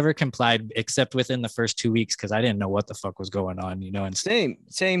 I never complied except within the first 2 weeks because I didn't know what the fuck was going on, And same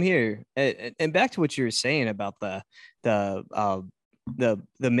here. And back to what you were saying about the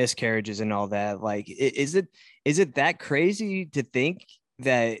miscarriages and all that. Like, is it that crazy to think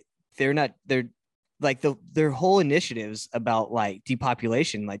that they're like their whole initiatives about like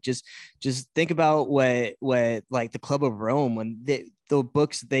depopulation? Like just think about what like the Club of Rome, when the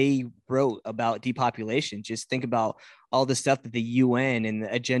books they wrote about depopulation. Just think about all the stuff that the UN and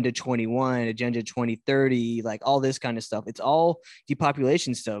the Agenda 21, Agenda 2030, like all this kind of stuff. It's all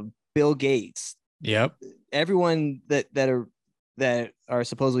depopulation stuff. Bill Gates. Yep. Everyone that are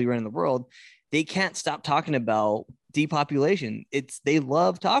supposedly running the world, they can't stop talking about depopulation. They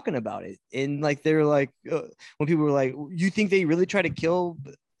love talking about it. And like they're like when people were like, you think they really try to kill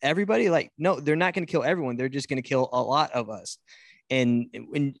everybody? Like, no, they're not going to kill everyone. They're just going to kill a lot of us. And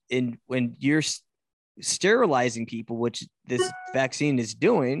when you're sterilizing people, which this vaccine is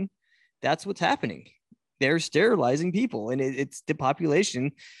doing, that's what's happening. They're sterilizing people, and it's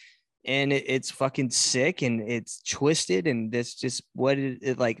depopulation. And it's fucking sick, and it's twisted, and that's just what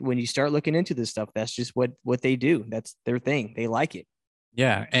it like. When you start looking into this stuff, that's just what they do. That's their thing. They like it.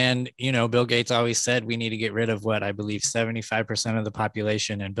 Yeah. And, Bill Gates always said we need to get rid of what I believe 75% of the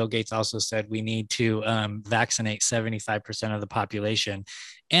population. And Bill Gates also said we need to vaccinate 75% of the population.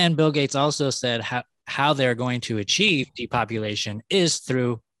 And Bill Gates also said how they're going to achieve depopulation is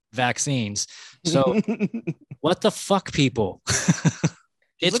through vaccines. So what the fuck, people?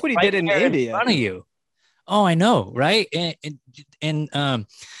 It's look what he did in India. In front of you. Oh, I know, right? And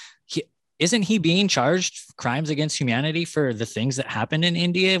isn't he being charged crimes against humanity for the things that happened in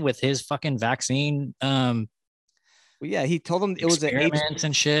India with his fucking vaccine? Well, yeah, he told them it was experiments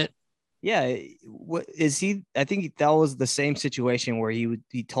and shit. Yeah, what is he? I think that was the same situation where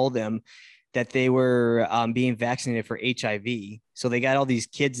he told them that they were being vaccinated for HIV. So they got all these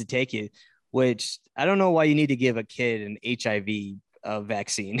kids to take it, which I don't know why you need to give a kid an HIV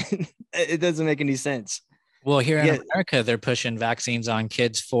vaccine. It doesn't make any sense. Well, here in America, they're pushing vaccines on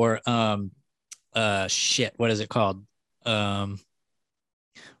kids for shit. What is it called? Well,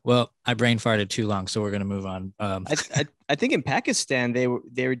 I brain farted too long, so we're gonna move on. I think in Pakistan they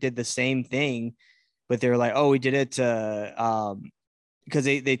did the same thing, but they were like, oh, we did it to because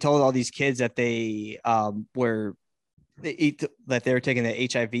they told all these kids that they were taking the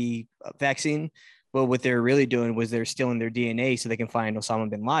HIV vaccine. Well, what they're really doing was they're stealing their DNA so they can find Osama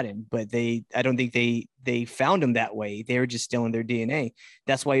bin Laden. But I don't think they found him that way. They were just stealing their DNA.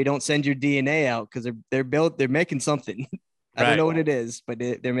 That's why you don't send your DNA out, because they're making something. I don't know what it is, but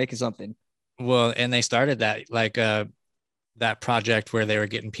they're making something. Well, and they started that that project where they were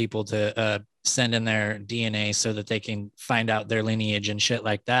getting people to send in their DNA so that they can find out their lineage and shit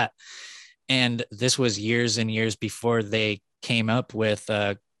like that. And this was years and years before they came up with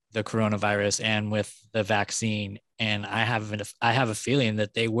the coronavirus and with the vaccine. And I have a feeling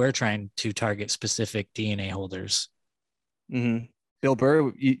that they were trying to target specific DNA holders. Mm-hmm. Bill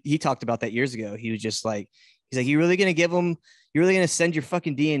Burr, he talked about that years ago. He was just like, you're really going to send your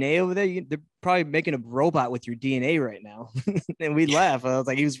fucking DNA over there? They're probably making a robot with your DNA right now. And we laugh. I was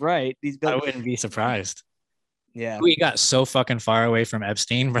like, he was right. I wouldn't be surprised. Yeah. We got so fucking far away from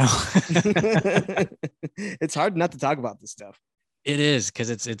Epstein, bro. It's hard not to talk about this stuff. It is, because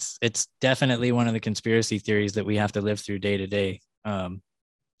it's definitely one of the conspiracy theories that we have to live through day to day. How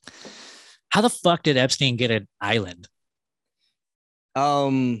the fuck did Epstein get an island?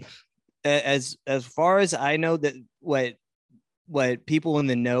 As far as I know, that what people in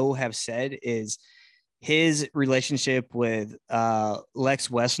the know have said is his relationship with Lex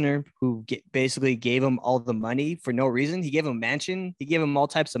Wessner, who basically gave him all the money for no reason. He gave him a mansion. He gave him all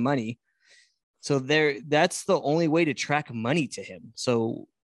types of money. So that's the only way to track money to him. So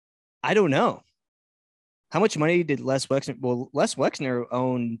I don't know. How much money did Les Wexner? Well, Les Wexner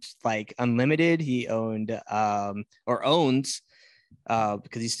owned like Unlimited. He owned or owns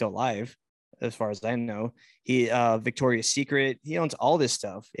because he's still alive, as far as I know. He Victoria's Secret. He owns all this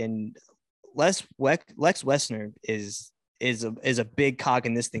stuff. And Lex Wessner is a big cog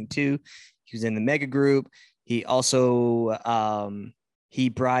in this thing too. He was in the Mega Group. He also he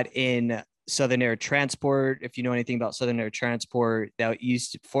brought in Southern Air Transport. If you know anything about Southern Air Transport, that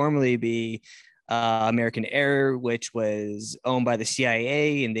used to formerly be American Air, which was owned by the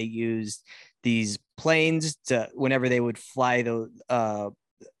CIA, and they used these planes to whenever they would fly this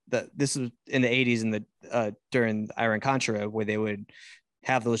was in the 80s and during Iran Contra, where they would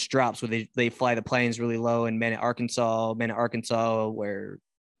have those drops where they fly the planes really low in Mena, Arkansas, where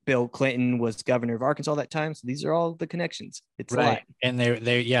Bill Clinton was governor of Arkansas that time. So these are all the connections. It's right. A lot. And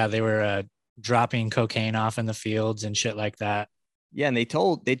they were dropping cocaine off in the fields and shit like that. Yeah, and they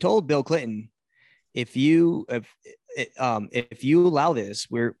told Bill Clinton, if you allow this,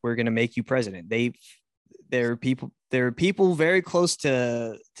 we're going to make you president. There are people very close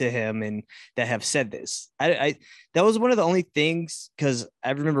to him and that have said this. I that was one of the only things, because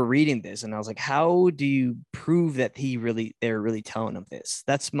I remember reading this and I was like, how do you prove that they're really telling him this?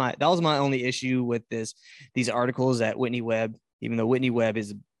 That was my only issue with these articles at Whitney Webb. Even though Whitney Webb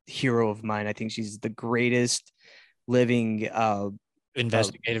is a hero of mine, I think she's the greatest living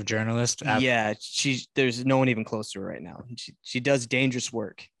investigative journalist. Yeah, there's no one even close to her right now. She does dangerous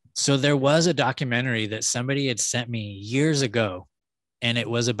work. So there was a documentary that somebody had sent me years ago, and it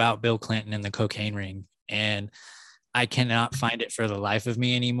was about Bill Clinton and the cocaine ring. And I cannot find it for the life of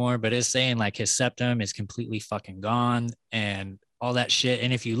me anymore, but it's saying like his septum is completely fucking gone and all that shit.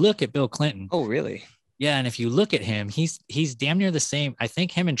 And if you look at Bill Clinton. Oh, really? Yeah. And if you look at him, he's damn near the same. I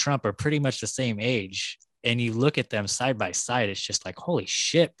think him and Trump are pretty much the same age. And you look at them side by side, it's just like, holy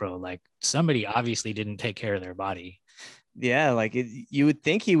shit, bro. Like somebody obviously didn't take care of their body. Yeah, like you would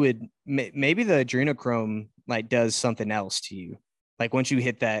think he would. Maybe the adrenochrome like does something else to you. Like once you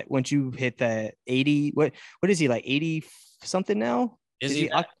hit that 80, what is he, like 80 something now? Is he?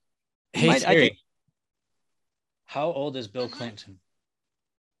 Hey Siri, how old is Bill Clinton?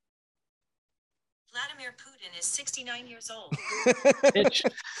 Vladimir Putin is 69 years old.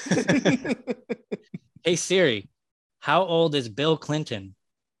 Hey Siri, how old is Bill Clinton?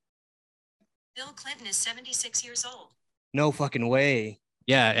 Bill Clinton is 76 years old. No fucking way.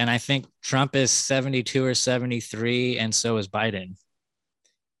 Yeah, and I think Trump is 72 or 73, and so is Biden.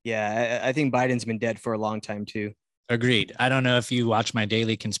 Yeah, I think Biden's been dead for a long time too. Agreed. I don't know if you watch my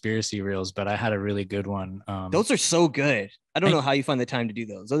daily conspiracy reels, but I had a really good one. Those are so good. I don't know how you find the time to do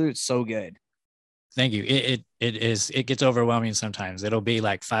those. Those are so good. Thank you. It gets overwhelming sometimes. It'll be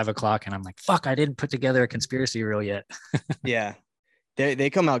like 5 o'clock and I'm like, fuck, I didn't put together a conspiracy reel yet. Yeah. They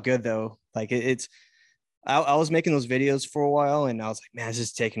come out good though. Like I was making those videos for a while and I was like, man, this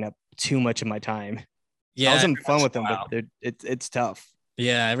is taking up too much of my time. Yeah. I was having fun with them, but it's tough.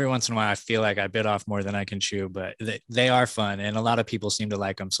 Yeah. Every once in a while, I feel like I bit off more than I can chew, but they are fun. And a lot of people seem to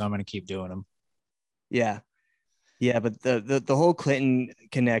like them. So I'm going to keep doing them. Yeah. Yeah. But the whole Clinton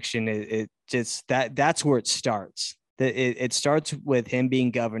connection, it just that's where it starts. It starts with him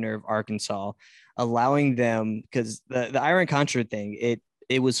being governor of Arkansas, allowing them, because the Iran Contra thing,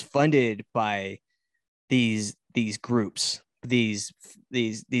 it was funded by these groups, these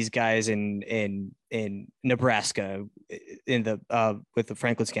guys in Nebraska in the with the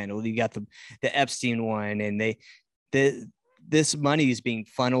Franklin scandal. You got the EPSTIEN one, and this money is being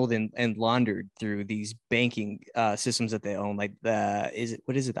funneled and laundered through these banking systems that they own. Like what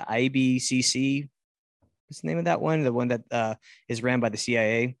is it? The IBCC. What's the name of that one? The one that is ran by the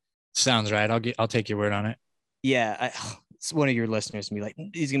CIA. Sounds right. I'll take your word on it. Yeah, it's one of your listeners to be like,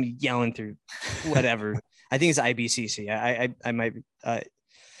 he's gonna be yelling through whatever. I think it's IBCC. I might,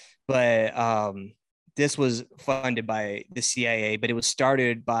 but this was funded by the CIA, but it was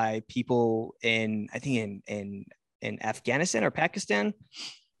started by people in Afghanistan or Pakistan.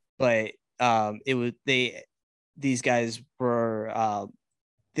 But these guys were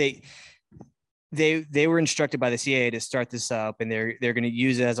they were instructed by the CIA to start this up, and they're going to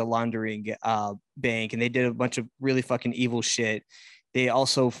use it as a laundering bank, and they did a bunch of really fucking evil shit. They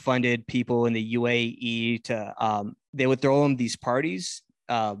also funded people in the UAE to they would throw them these parties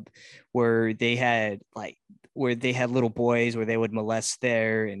where they had little boys where they would molest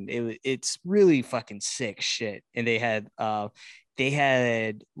there, and it's really fucking sick shit. And they had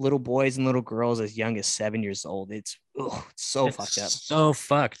little boys and little girls as young as 7 years old. It's so fucked up. So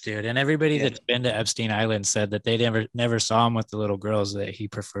fucked, dude. And everybody that's been to Epstein Island said that they never saw him with the little girls, that he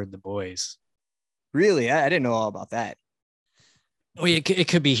preferred the boys. Really? I didn't know all about that. Well, it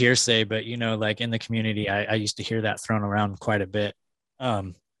could be hearsay, but like in the community, I used to hear that thrown around quite a bit.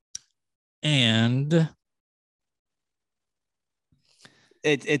 And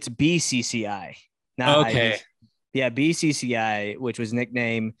it's BCCI. Okay. BCCI, which was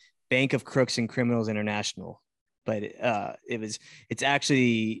nicknamed Bank of Crooks and Criminals International, but it's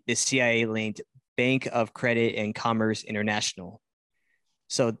actually the CIA linked Bank of Credit and Commerce International.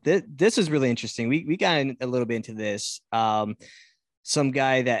 So this is really interesting. We got a little bit into this. Some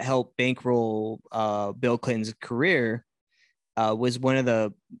guy that helped bankroll Bill Clinton's career was one of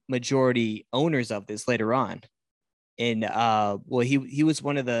the majority owners of this later on. And he was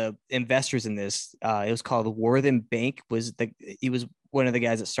one of the investors in this. It was called the Worthen Bank. He was one of the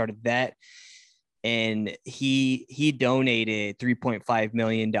guys that started that, and he donated $3.5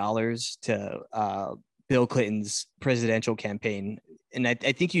 million to Bill Clinton's presidential campaign. And I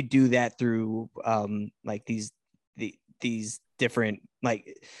think you do that through like these different,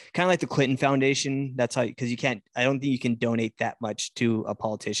 like kind of like the Clinton Foundation. That's how, because I don't think you can donate that much to a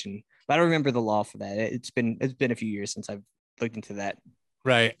politician. But I don't remember the law for that. It's been a few years since I've looked into that.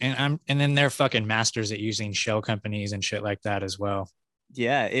 Right. And then they're fucking masters at using shell companies and shit like that as well.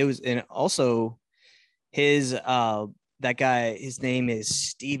 Yeah, it was. And also his that guy, his name is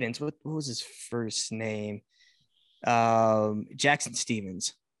Stevens. What was his first name? Jackson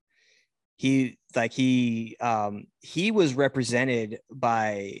Stevens. He was represented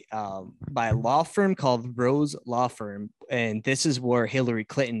by a law firm called Rose Law Firm, and this is where Hillary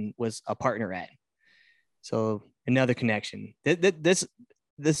Clinton was a partner at. So another connection. This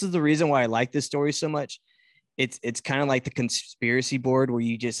is the reason why I like this story so much. It's kind of like the conspiracy board where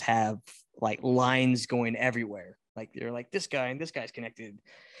you just have like lines going everywhere. Like you're like, this guy and this guy's connected.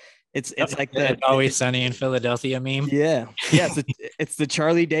 It's like the Always Sunny in Philadelphia meme. Yeah. It's the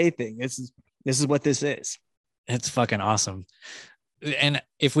Charlie Day thing. This is what this is. It's fucking awesome. And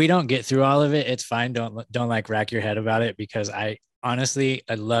if we don't get through all of it, it's fine. Don't like rack your head about it, because I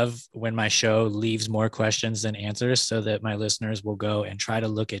love when my show leaves more questions than answers, so that my listeners will go and try to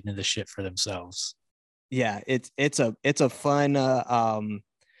look into the shit for themselves. Yeah, it's a fun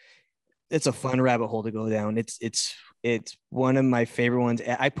rabbit hole to go down. It's one of my favorite ones.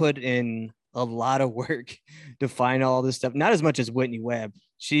 I put in a lot of work to find all this stuff. Not as much as Whitney Webb.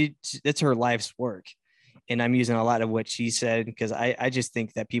 It's her life's work. And I'm using a lot of what she said, because I just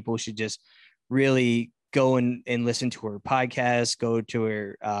think that people should just really go and listen to her podcast, go to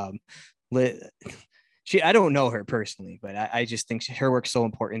her. I don't know her personally, but I just think her work's so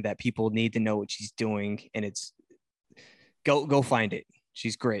important that people need to know what she's doing. And it's go find it.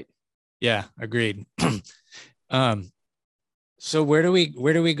 She's great. Yeah, agreed. So where do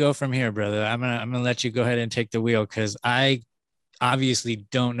we go from here, brother? I'm gonna let you go ahead and take the wheel, because I obviously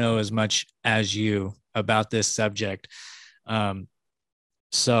don't know as much as you about this subject.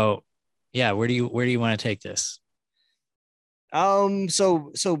 So yeah, where do you want to take this?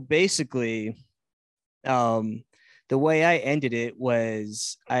 So basically, the way I ended it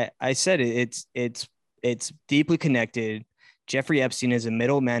was I said it's deeply connected. Jeffrey Epstein is a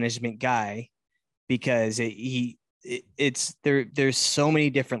middle management guy, because there's so many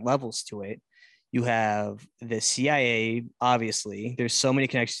different levels to it. You have the CIA, obviously. There's so many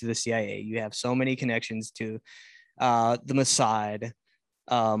connections to the CIA. You have so many connections to the Mossad.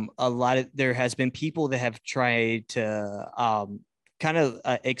 There has been people that have tried to kind of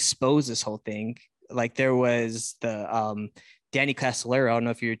expose this whole thing. Like there was the Danny Castellero. I don't know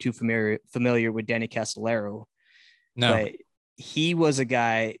if you're too familiar with Danny Castellero. No. But he was a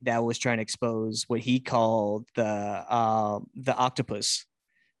guy that was trying to expose what he called the octopus.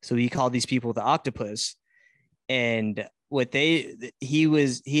 So he called these people the octopus, and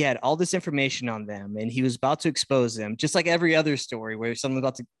he had all this information on them, and he was about to expose them, just like every other story where someone's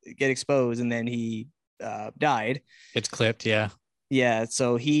about to get exposed and then he died. It's clipped. Yeah. Yeah.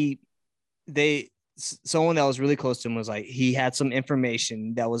 So someone that was really close to him was like, he had some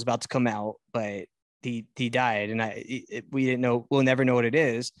information that was about to come out, but he died, and we didn't know. We'll never know what it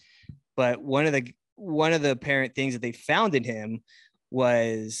is. But one of the apparent things that they found in him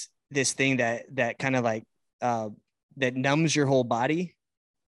was this thing that kind of like that numbs your whole body,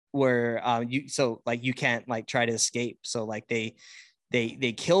 where you can't like try to escape. So like they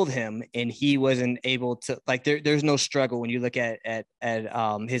killed him, and he wasn't able to, like, there's no struggle when you look at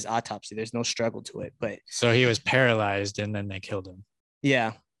his autopsy. There's no struggle to it. But So he was paralyzed and then they killed him.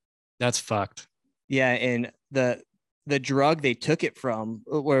 yeah, That's fucked. yeah, and the drug they took it from,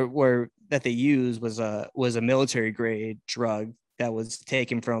 where that they used was a military grade drug that was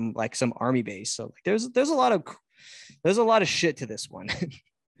taken from like some army base. So like, there's a lot of shit to this one.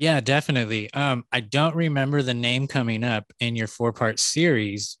 Yeah, definitely. I don't remember the name coming up in your 4-part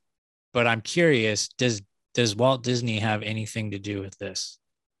series, but I'm curious, does Walt Disney have anything to do with this?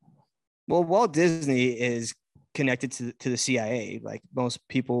 Well, Walt Disney is connected to the CIA. Like most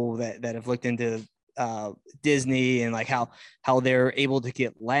people that have looked into Disney, and like how they're able to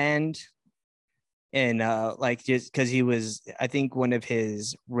get land, and like just because he was, I think one of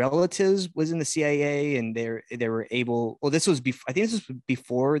his relatives was in the CIA, and they were able. Well, this was before. I think this was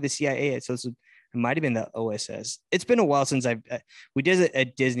before the CIA. So it might have been the OSS. It's been a while since we did a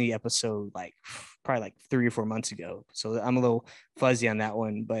Disney episode, like probably like 3 or 4 months ago. So I'm a little fuzzy on that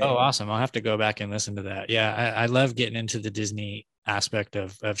one. But Oh, awesome. I'll have to go back and listen to that. Yeah, I love getting into the Disney aspect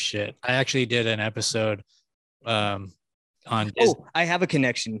of shit. I actually did an episode on Disney. Oh, I have a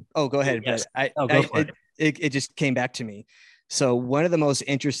connection. Oh, go ahead. Yes. But Go for it just came back to me. So one of the most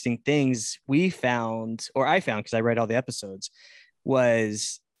interesting things I found, because I read all the episodes,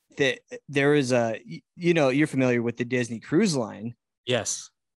 was that there is you're familiar with the Disney Cruise Line. Yes.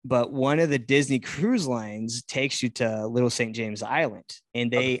 But one of the Disney cruise lines takes you to Little St. James Island,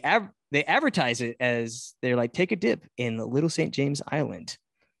 and they advertise it as, they're like, take a dip in the Little St. James Island.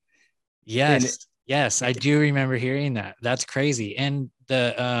 Yes. Yes, I do remember hearing that. That's crazy. And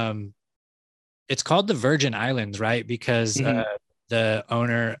it's called the Virgin Islands, right? Because the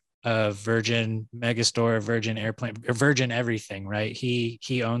owner of Virgin Megastore, Virgin Airplane, or Virgin everything, right?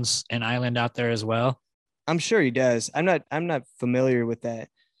 He owns an island out there as well. I'm sure he does. I'm not familiar with that.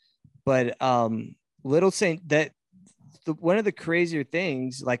 But Little Saint, one of the crazier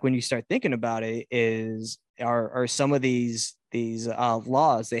things, like when you start thinking about it, are some of these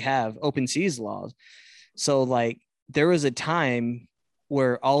laws they have, open seas laws. So like there was a time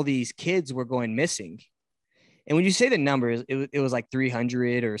where all these kids were going missing, and when you say the numbers, it was like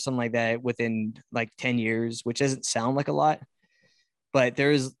 300 or something like that within like 10 years, which doesn't sound like a lot, but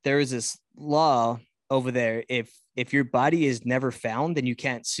there is this law over there. If your body is never found, then you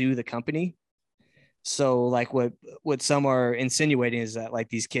can't sue the company. So like what some are insinuating is that like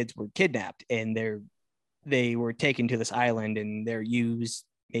these kids were kidnapped, and they were taken to this island, and they're used,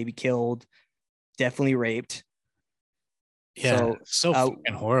 maybe killed, definitely raped. Yeah, so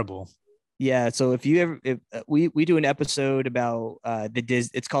fucking horrible. Yeah, so if we do an episode about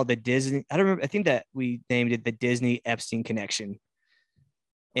it's called the Disney, I don't remember, I think that we named it the Disney Epstein Connection.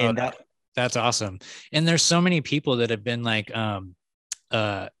 And that's awesome. And there's so many people that have been like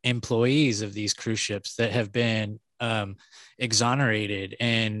employees of these cruise ships that have been exonerated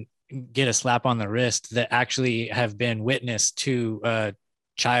and get a slap on the wrist, that actually have been witness to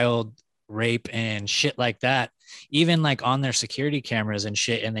child rape and shit like that, even like on their security cameras and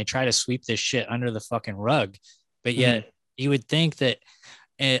shit. And they try to sweep this shit under the fucking rug. But yet you would think that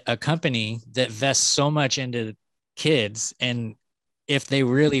a company that vests so much into kids, and if they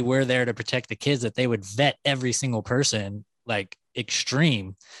really were there to protect the kids, that they would vet every single person like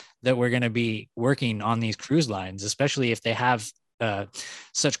extreme that we're going to be working on these cruise lines, especially if they have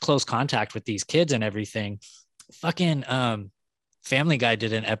such close contact with these kids and everything. Fucking Family Guy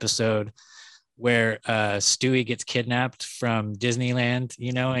did an episode where Stewie gets kidnapped from Disneyland,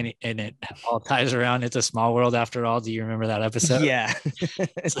 and it all ties around. It's a small world after all. Do you remember that episode? Yeah.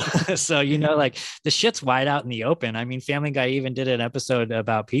 so like the shit's wide out in the open. I mean, Family Guy even did an episode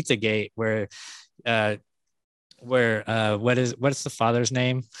about Pizzagate where what's the father's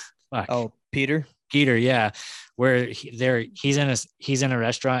name? Fuck. Oh, Peter. Yeah, where he's in a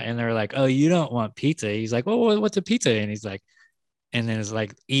restaurant, and they're like, "Oh, you don't want pizza?" He's like, "Well, what's a pizza?" And he's like, and then it's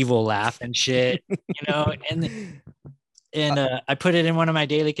like evil laugh and shit, and I put it in one of my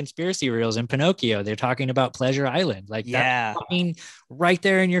daily conspiracy reels in Pinocchio. They're talking about Pleasure Island, like, yeah, right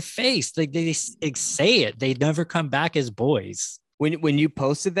there in your face. Like they say it. They never come back as boys. When you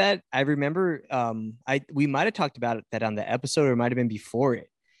posted that, I remember we might have talked about that on the episode, or it might have been before it.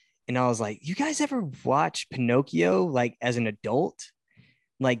 And I was like, you guys ever watch Pinocchio like as an adult?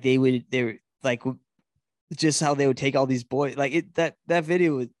 Like they were like, just how they would take all these boys, like that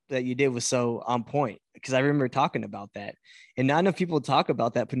video that you did was so on point, because I remember talking about that, and not enough people talk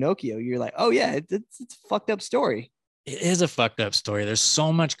about that Pinocchio. You're like, oh yeah, it's a fucked up story. it is a fucked up story. There's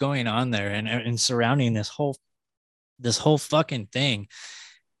so much going on there, and surrounding this whole fucking thing,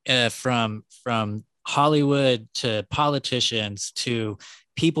 from Hollywood to politicians to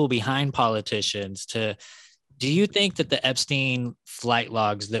people behind politicians to. Do you think that the Epstein flight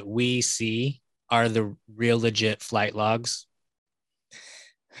logs that we see are the real legit flight logs?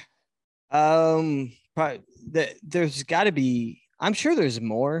 Probably, there's got to be. I'm sure there's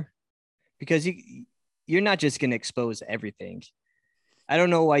more because you're not just gonna expose everything. I don't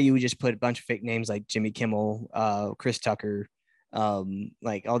know why you would just put a bunch of fake names like Jimmy Kimmel, Chris Tucker,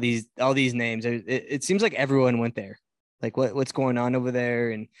 like all these names. It seems like everyone went there. Like what's going on over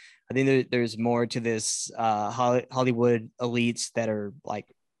there, and I think there's more to this Hollywood elites that are like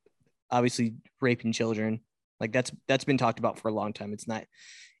obviously raping children. Like that's been talked about for a long time.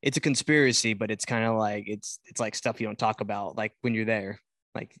 It's a conspiracy, but it's kind of like it's like stuff you don't talk about like when you're there.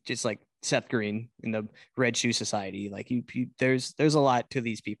 Like just like Seth Green in the Red Shoe Society. Like there's a lot to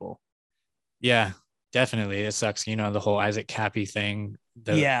these people. Yeah, definitely. It sucks. The whole Isaac Cappy thing.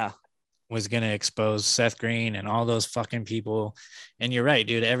 Yeah. Was going to expose Seth Green and all those fucking people. And you're right,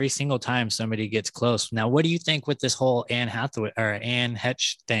 dude. Every single time somebody gets close. Now, what do you think with this whole Anne Hathaway or Anne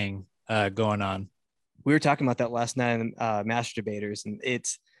Hetch thing going on? We were talking about that last night in Master Debaters, and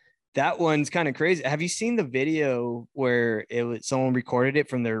that one's kind of crazy. Have you seen the video where someone recorded it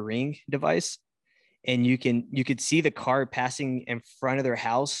from their Ring device, and you could see the car passing in front of their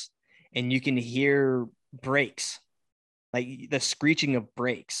house, and you can hear brakes, like the screeching of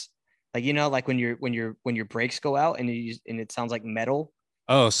brakes. Like, like when your brakes go out and it sounds like metal.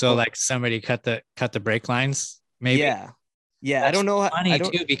 Oh, so like somebody cut the brake lines, maybe. Yeah. That's I don't know. Funny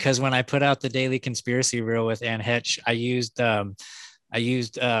too, because when I put out the daily conspiracy reel with Anne Hetch, I used Tom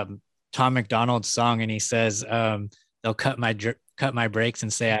McDonald's song, and he says they'll cut my brakes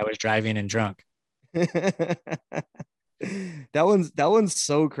and say I was driving and drunk. that one's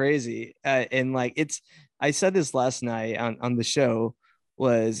so crazy, and like I said this last night on the show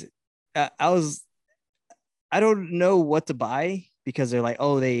was. I don't know what to buy because they're like,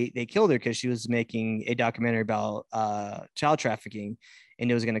 oh, they killed her because she was making a documentary about child trafficking,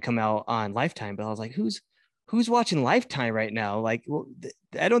 and it was going to come out on Lifetime. But I was like, who's watching Lifetime right now? Like, well,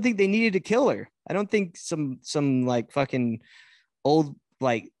 I don't think they needed to kill her. I don't think some like fucking old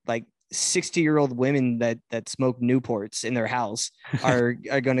like 60-year-old women that smoke Newports in their house are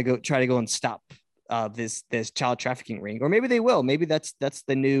going to try to go and stop this child trafficking ring. Or maybe they will. Maybe that's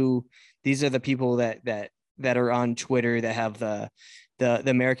the new. These are the people that are on Twitter that have the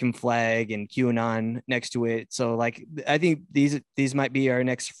American flag and QAnon next to it. So like I think these might be our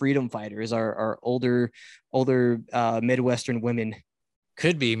next freedom fighters, our older Midwestern women.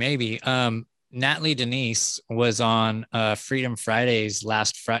 Could be, maybe. Natalie Denise was on Freedom Fridays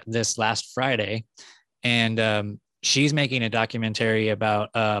this last Friday, and she's making a documentary about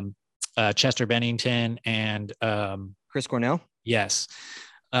Chester Bennington and Chris Cornell. Yes.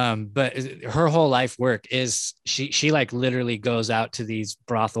 But her whole life work is she like literally goes out to these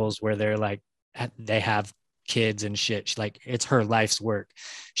brothels where they're like, they have kids and shit. It's her life's work.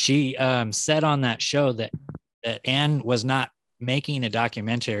 She said on that show that Anne was not making a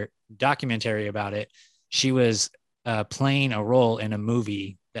documentary about it. She was playing a role in a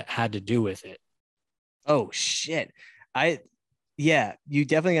movie that had to do with it. Oh shit. Yeah, you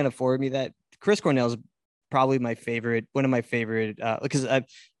definitely gotta forward me that. Chris Cornell's probably one of my favorite, because I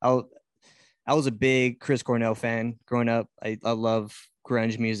was a big Chris Cornell fan growing up. I love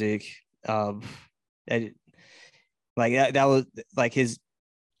grunge music. That was like his.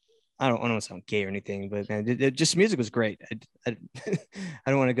 I don't want to sound gay or anything, but man, just music was great. I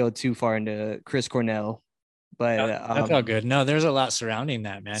don't want to go too far into Chris Cornell, but that's all good. No, there's a lot surrounding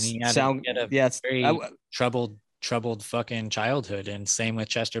that, man. He had a very troubled fucking childhood, and same with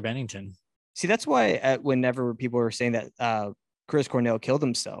Chester Bennington. See, that's why whenever people were saying that Chris Cornell killed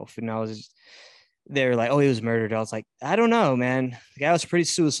himself, and they're like, oh, he was murdered. I was like, I don't know, man. The guy was pretty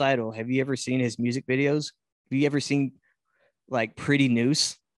suicidal. Have you ever seen his music videos? Have you ever seen like Pretty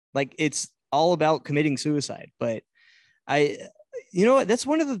Noose? Like it's all about committing suicide. But you know what? That's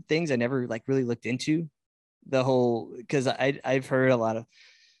one of the things I never like really looked into the whole, because I've heard a lot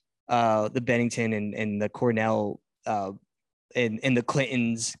of the Bennington and the Cornell and the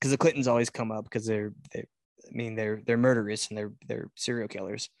Clintons, because the Clintons always come up because they're murderous and they're serial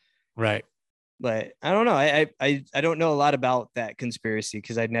killers. Right. But I don't know. I don't know a lot about that conspiracy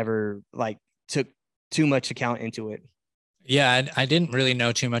because I never like took too much account into it. Yeah, I didn't really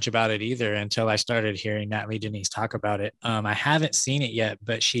know too much about it either until I started hearing Natalie Denise talk about it. I haven't seen it yet,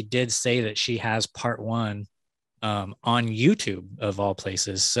 but she did say that she has part 1 on YouTube of all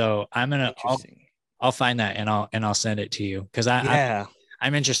places. So I'll find that and I'll send it to you because Yeah.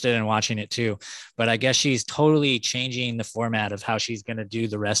 I'm interested in watching it too. But I guess she's totally changing the format of how she's going to do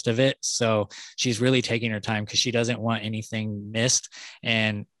the rest of it. So she's really taking her time because she doesn't want anything missed.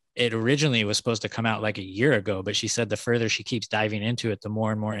 And it originally was supposed to come out like a year ago, but she said the further she keeps diving into it, the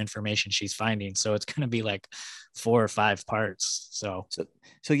more and more information she's finding. So it's going to be like 4 or 5 parts. So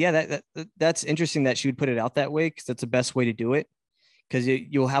yeah, that's interesting that she would put it out that way, because that's the best way to do it. Because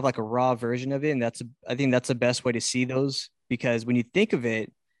you'll have like a raw version of it, and I think that's the best way to see those. Because when you think of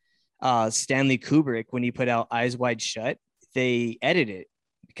it, Stanley Kubrick, when he put out Eyes Wide Shut, they edited it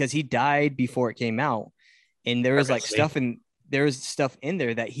because he died before it came out, and there was like stuff in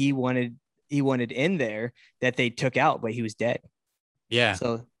there that he wanted in there that they took out, but he was dead. Yeah.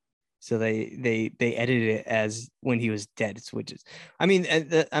 So they edited it as when he was dead, which is, I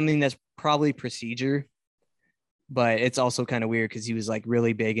mean that's probably procedure, but it's also kind of weird because he was like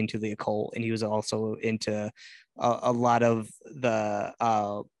really big into the occult, and he was also into a lot of the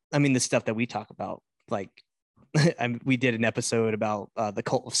the stuff that we talk about. Like we did an episode about the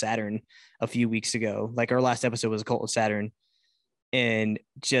cult of Saturn a few weeks ago. Like our last episode was a cult of Saturn, and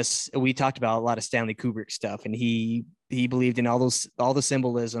just we talked about a lot of Stanley Kubrick stuff, and he believed in all the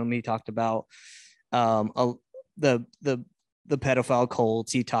symbolism. He talked about the pedophile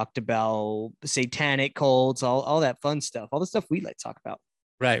cults. He talked about satanic cults, all that fun stuff, all the stuff we like to talk about.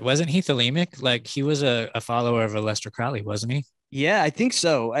 Right. Wasn't he thelemic? Like he was a follower of Aleister Crowley, wasn't he? Yeah, I think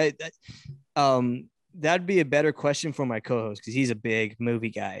so. That'd be a better question for my co-host, because he's a big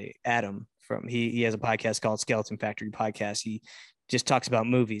movie guy. Adam he has a podcast called Skeleton Factory Podcast. He just talks about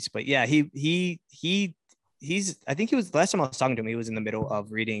movies. But yeah, he's I think he was, last time I was talking to him, he was in the middle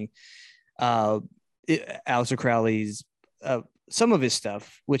of reading Aleister Crowley's some of his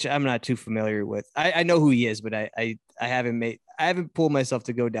stuff, which I'm not too familiar with. I know who he is, but I haven't pulled myself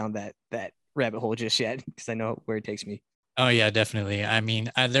to go down that rabbit hole just yet, because I know where it takes me. Oh yeah, definitely. I mean,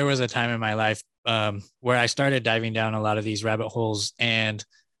 there was a time in my life where I started diving down a lot of these rabbit holes, and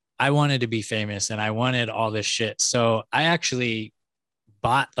I wanted to be famous and I wanted all this shit. So I actually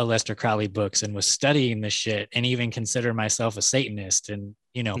bought Aleister Crowley books and was studying this shit, and even consider myself a Satanist. And,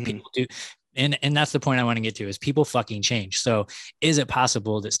 people do. And that's the point I want to get to, is people fucking change. So is it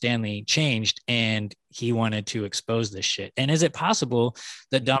possible that Stanley changed and he wanted to expose this shit? And is it possible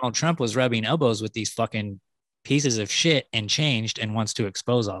that Donald Trump was rubbing elbows with these fucking pieces of shit and changed and wants to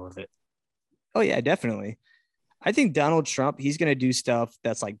expose all of it? Oh yeah, definitely. I think Donald Trump, he's going to do stuff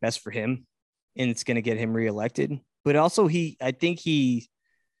that's like best for him, and it's going to get him reelected. But also I think he's,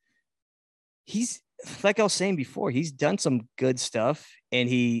 like I was saying before, he's done some good stuff, and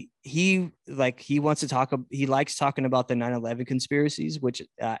he wants to talk. He likes talking about the 9/11 conspiracies, which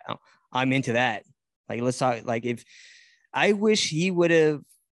I'm into that. Like, let's talk. Like, if I wish he would have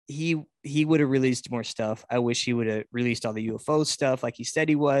released more stuff. I wish he would have released all the UFO stuff, like he said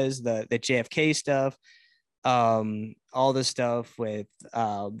he was, the JFK stuff, all the stuff with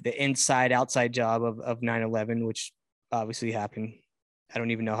the inside outside job of 9/11, which obviously happened. I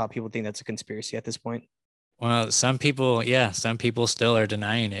don't even know how people think that's a conspiracy at this point. Well, some people still are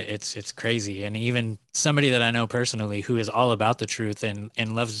denying it. It's crazy. And even somebody that I know personally who is all about the truth and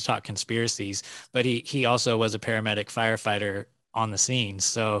loves to talk conspiracies, but he also was a paramedic firefighter on the scene.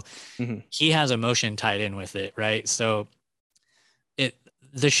 So he has emotion tied in with it. Right. So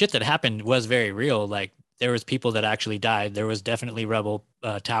the shit that happened was very real. Like, there was people that actually died. There was definitely rubble,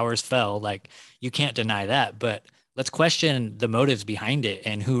 towers fell. Like, you can't deny that, but let's question the motives behind it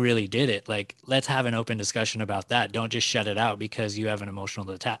and who really did it. Like, let's have an open discussion about that. Don't just shut it out because you have an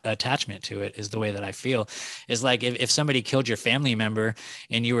emotional attachment to it, is the way that I feel. Is like, if somebody killed your family member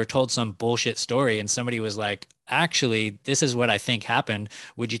and you were told some bullshit story and somebody was like, actually, this is what I think happened,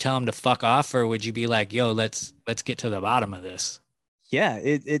 would you tell them to fuck off, or would you be like, yo, let's get to the bottom of this?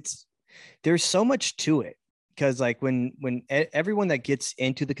 Yeah, there's so much to it, because like when everyone that gets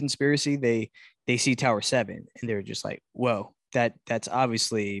into the conspiracy, they see Tower 7 and they're just like, whoa, that's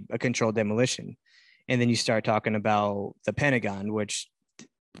obviously a controlled demolition. And then you start talking about the Pentagon, which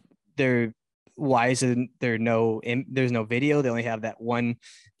why isn't there's no video? They only have that one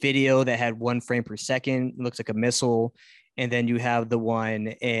video that had 1 frame per second. It looks like a missile. And then you have the one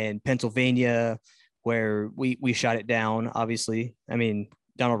in Pennsylvania where we shot it down, obviously. I mean,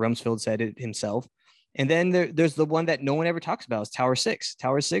 Donald Rumsfeld said it himself. And then there's the one that no one ever talks about, is Tower 6.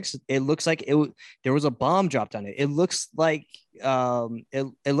 Tower 6, it looks like there was a bomb dropped on it. It looks like it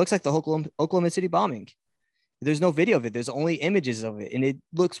looks like the Oklahoma City bombing. There's no video of it. There's only images of it, and it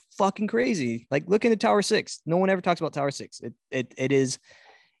looks fucking crazy. Like, look into Tower 6. No one ever talks about Tower 6. It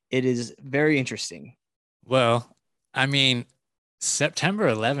is very interesting. Well, I mean, September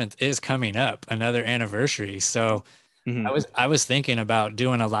 11th is coming up, another anniversary. So Mhm. I was thinking about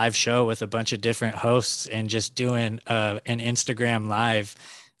doing a live show with a bunch of different hosts and just doing an Instagram live,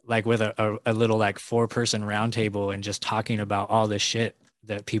 like with a little like 4-person roundtable and just talking about all the shit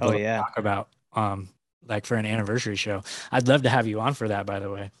that people Oh don't yeah. talk about, like for an anniversary show. I'd love to have you on for that, by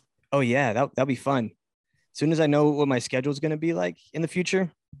the way. Oh yeah, that'll be fun. As soon as I know what my schedule is going to be like in the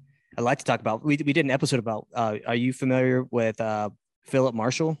future, I'd like to talk about. We did an episode about. Are you familiar with Philip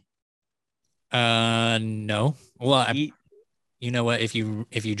Marshall? No. Well, He you know what? If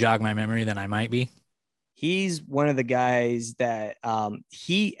you jog my memory, then I might be. he's one of the guys that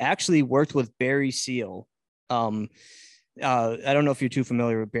he actually worked with Barry Seal. Um, I don't know if you're too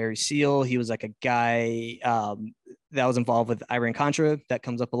familiar with Barry Seal. He was like a guy that was involved with Iran Contra. That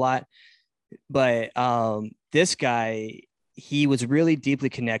comes up a lot. But this guy, he was really deeply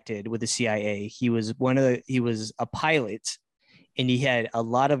connected with the CIA. He was a pilot, and he had a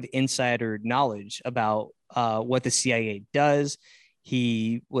lot of insider knowledge about what the CIA does.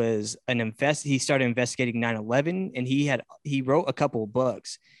 He started investigating 9/11, and he wrote a couple of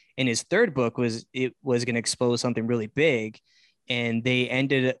books. And his third book was going to expose something really big, and he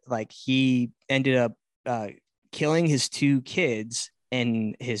ended up killing his 2 kids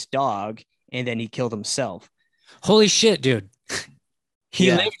and his dog, and then he killed himself. Holy shit, dude. He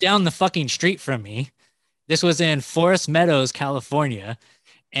Yeah. lived down the fucking street from me. This was in Forest Meadows, California.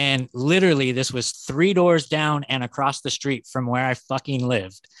 And literally, this was 3 doors down and across the street from where I fucking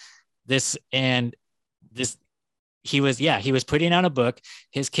lived. This and this, he was putting out a book.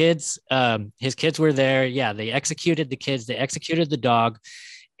 His kids were there. Yeah, they executed the kids, they executed the dog.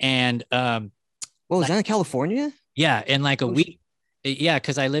 And Well, was that in California? yeah, in like a Oh, week. Yeah,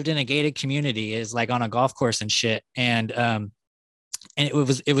 because I lived in a gated community, is like on a golf course and shit. And it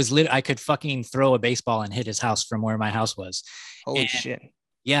was lit. I could fucking throw a baseball and hit his house from where my house was. Holy And shit.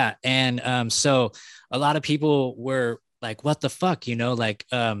 yeah, and so a lot of people were like, "What the fuck," you know, like,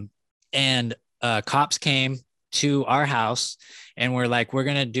 and cops came to our house and were like, "We're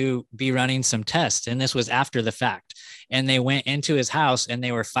gonna be running some tests," and this was after the fact. And they went into his house and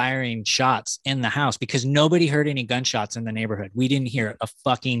they were firing shots in the house because nobody heard any gunshots in the neighborhood. We didn't hear a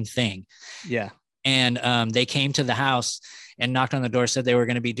fucking thing. Yeah. And they came to the house and knocked on the door, said they were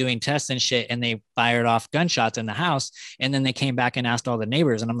going to be doing tests and shit, and they fired off gunshots in the house. And then they came back and asked all the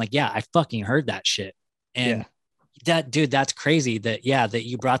neighbors, and I'm like, yeah, I fucking heard that shit. And Yeah. that, dude, that's crazy that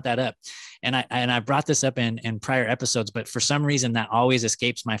you brought that up. And I brought this up in prior episodes, but for some reason that always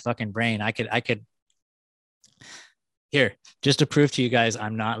escapes my fucking brain. I could here, just to prove to you guys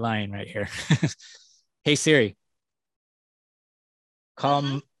I'm not lying right here. Hey Siri,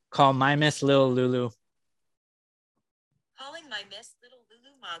 call my Miss Lil Lulu. Calling my Miss Little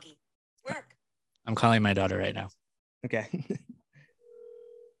Lulu Moggy. Work. I'm calling my daughter right now. Okay.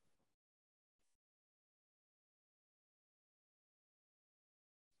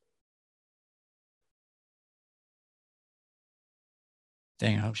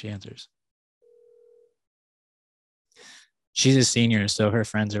 Dang, I hope she answers. She's a senior, so her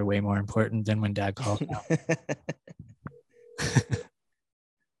friends are way more important than when dad calls now.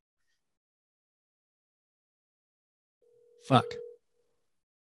 Fuck.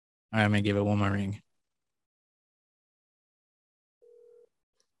 All right, I'm gonna give it one more ring.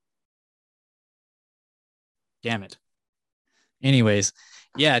 Damn it. Anyways,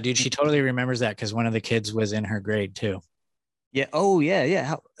 yeah, dude, she totally remembers that because one of the kids was in her grade too. Yeah. Oh, yeah,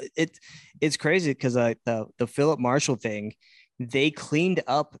 yeah. It's crazy because the Philip Marshall thing, they cleaned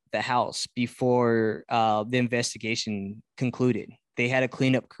up the house before the investigation concluded. They had a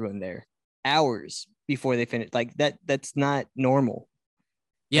cleanup crew in there hours before they finished. Like that. That's not normal.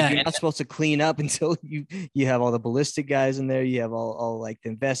 Like Yeah, you're and not supposed to clean up until you have all the ballistic guys in there. You have all like the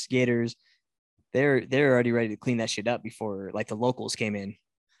investigators. They're already ready to clean that shit up before like the locals came in.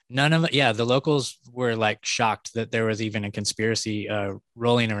 none of it. Yeah, the locals were like shocked that there was even a conspiracy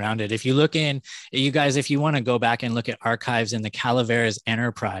rolling around it. If you look in, you guys, if you want to go back and look at archives in the Calaveras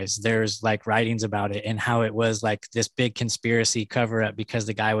Enterprise, there's like writings about it and how it was like this big conspiracy cover up because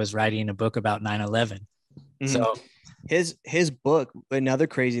the guy was writing a book about 9/11. Mhm. So His book, another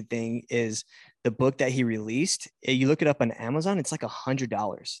crazy thing is the book that he released. You look it up on Amazon, it's like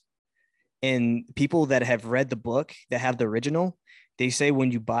 $100. And people that have read the book that have the original, they say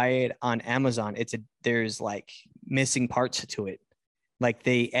when you buy it on Amazon, there's like missing parts to it. Like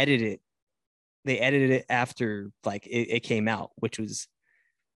they edited it after like it came out, which was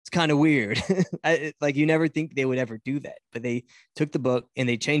it's kind of weird. Like you never think they would ever do that, but they took the book and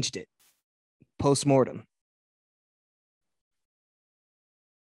they changed it post mortem.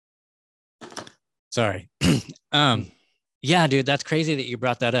 sorry. Yeah, dude, that's crazy that you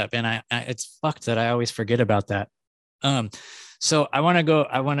brought that up, and it's fucked that I always forget about that. So I want to go.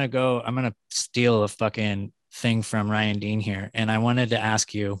 I'm gonna steal a fucking thing from Ryan Dean here, and I wanted to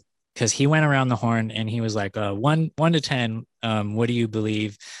ask you because he went around the horn and he was like, one to 10, what do you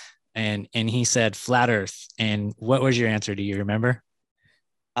believe? And he said flat Earth. And what was your answer? Do you remember?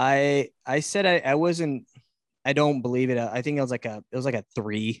 I said I wasn't. I don't believe it. I think it was like a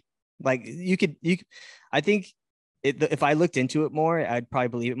 3. Like I think if I looked into it more, I'd probably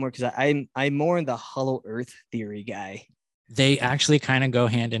believe it more because I'm more in the hollow Earth theory guy. They actually kind of go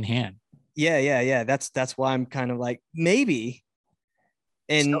hand in hand. Yeah. That's why I'm kind of like maybe.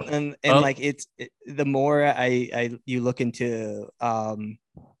 And So- like the more I you look into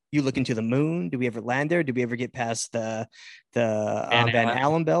the moon. Do we ever land there? Do we ever get past the Van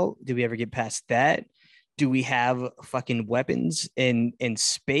Allen belt? Do we ever get past that? Do we have fucking weapons in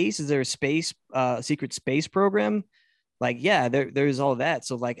space? Is there a space secret space program? Like, yeah, there's all that.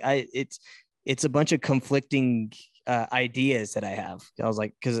 So like it's a bunch of conflicting ideas that I have. I was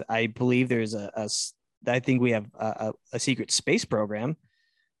like, because I believe there's I think we have a secret space program,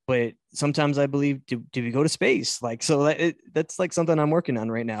 but sometimes I believe do we go to space? Like, so that's like something I'm working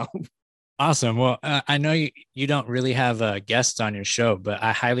on right now. Awesome. Well, I know you don't really have guests on your show, but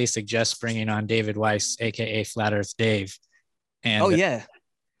I highly suggest bringing on David Weiss, aka Flat Earth Dave, and Oh yeah,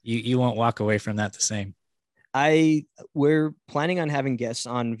 you won't walk away from that the same. We're planning on having guests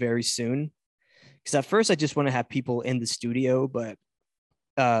on very soon. Because at first I just want to have people in the studio, but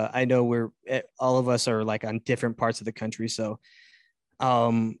I know all of us are like on different parts of the country, so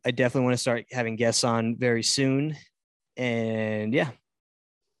I definitely want to start having guests on very soon. And yeah.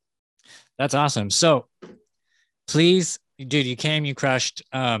 That's awesome. So please, dude, you came, you crushed.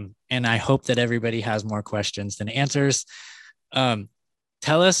 And I hope that everybody has more questions than answers.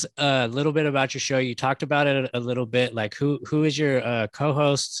 Tell us a little bit about your show. You talked about it a little bit, like who is your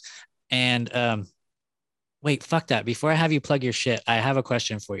co-hosts? And wait, fuck that. Before I have you plug your shit, I have a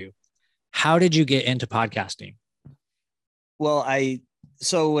question for you. How did you get into podcasting? Well,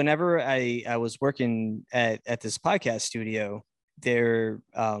 so whenever I was working at this podcast studio, they're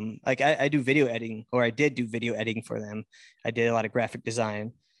like I do video editing, or I did do video editing for them. I did a lot of graphic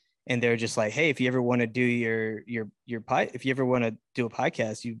design, and they're just like, hey, if you ever want to do if you ever want to do a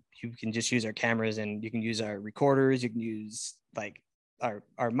podcast, you can just use our cameras, and you can use our recorders, you can use like our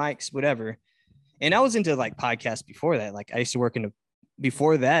mics, whatever. And I was into like podcasts before that. Like I used to work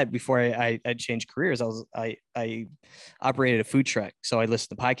before I changed careers, I operated a food truck, so I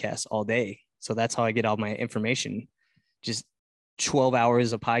listened to podcasts all day. So that's how I get all my information, just 12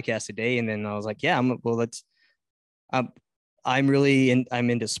 hours of podcast a day. And then I was like, yeah, I'm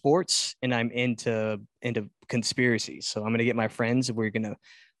into sports, and I'm into conspiracies. So I'm gonna get my friends. We're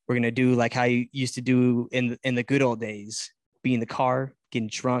gonna do like how you used to do in the good old days, be in the car, getting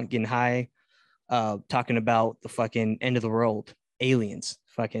drunk, getting high, talking about the fucking end of the world, aliens,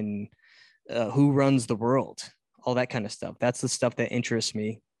 fucking who runs the world, all that kind of stuff. That's the stuff that interests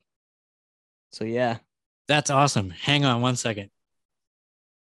me. So yeah. That's awesome. Hang on one second.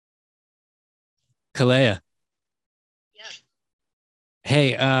 Kalea. Yeah.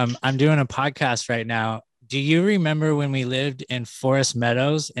 Hey, I'm doing a podcast right now. Do you remember when we lived in Forest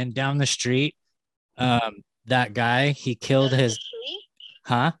Meadows, and down the street, that guy, he killed his,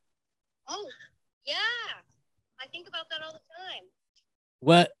 huh? Oh, yeah. I think about that all the time.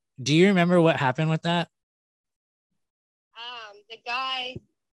 What, do you remember what happened with that? The guy,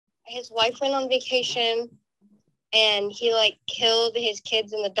 his wife went on vacation, and he like killed his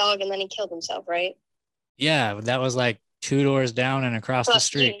kids and the dog, and then he killed himself, right? Yeah, that was like 2 doors down and across the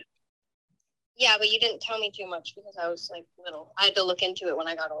street. Yeah, but you didn't tell me too much because I was like little. I had to look into it when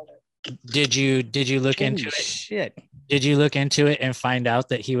I got older. Did you look Holy into it? Shit. Did you look into it and find out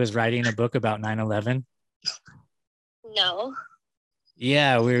that he was writing a book about 9/11? No.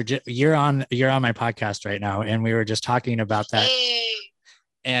 Yeah, you're on my podcast right now, and we were just talking about that. Hey.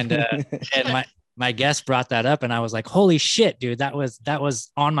 And my guest brought that up, and I was like, holy shit, dude, that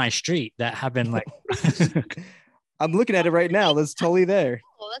was on my street. That happened like I'm looking at it right now. That's totally there.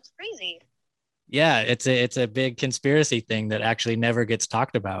 Oh, that's crazy. Yeah, it's a big conspiracy thing that actually never gets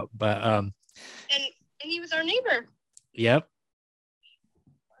talked about. But And he was our neighbor. Yep.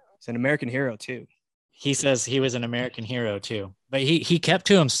 He's an American hero too. He says he was an American hero too, but he kept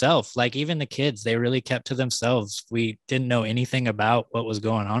to himself. Like even the kids, they really kept to themselves. We didn't know anything about what was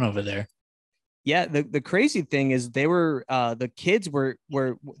going on over there. Yeah, the crazy thing is they were the kids were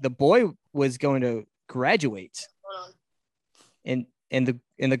the boy was going to graduate, and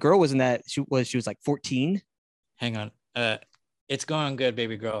the girl wasn't that she was like 14. Hang on, it's going good,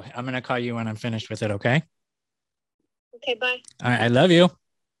 baby girl. I'm gonna call you when I'm finished with it. Okay. Okay, bye. All right. I love you. All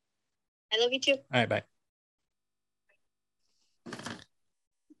I love you too. right. Bye.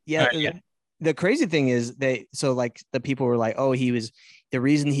 Yeah. All right, yeah. The crazy thing is like the people were like, oh, the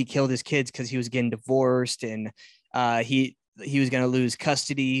reason he killed his kids because he was getting divorced and he was going to lose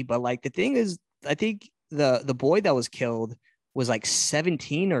custody. But like the thing is, I think the boy that was killed was like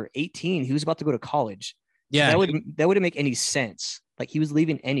 17 or 18. He was about to go to college. Yeah. That wouldn't make any sense. Like he was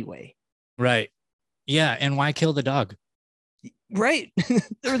leaving anyway. Right. Yeah. And why kill the dog? Right.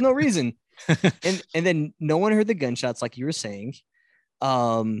 There was no reason. and then no one heard the gunshots, like you were saying.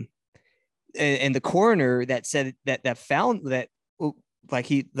 And the coroner that said that found that, like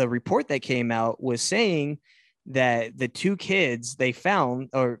the report that came out was saying that the two kids they found,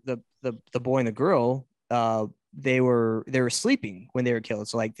 or the boy and the girl, they were sleeping when they were killed.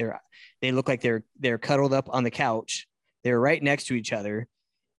 So like they look like they're cuddled up on the couch. They were right next to each other,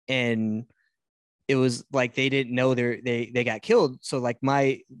 and it was like they didn't know they got killed. So like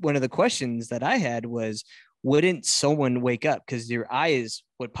one of the questions that I had was, wouldn't someone wake up because your eyes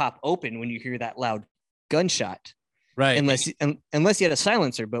would pop open when you hear that loud gunshot? Right. Unless you had a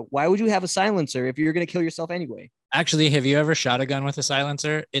silencer. But why would you have a silencer if you're going to kill yourself anyway? Actually, have you ever shot a gun with a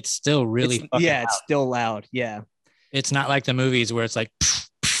silencer? It's still really it's still loud. Yeah. It's not like the movies where it's like,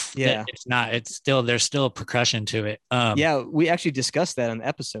 yeah, it's not. It's still, there's still percussion to it. Yeah, we actually discussed that on the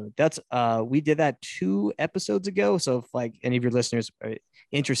episode. That's we did that 2 episodes ago. So if like any of your listeners are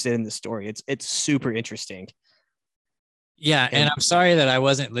interested in the story, it's super interesting. Yeah, and I'm sorry that I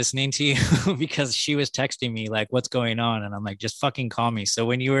wasn't listening to you because she was texting me like, what's going on? And I'm like, just fucking call me. So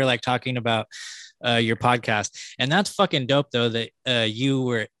when you were like talking about your podcast, and that's fucking dope though, that you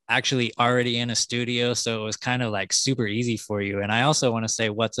were actually already in a studio. So it was kind of like super easy for you. And I also want to say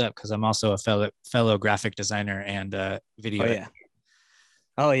what's up, because I'm also a fellow graphic designer and video.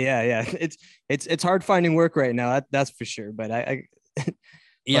 Oh yeah. It's hard finding work right now. That's for sure. But I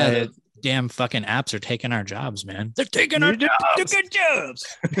yeah, the damn fucking apps are taking our jobs, man. They're taking our jobs. Good jobs.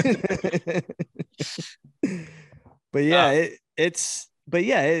 But yeah, it's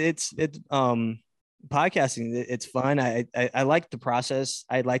podcasting. It's fun. I like the process.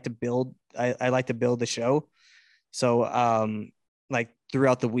 I like to build the show. So like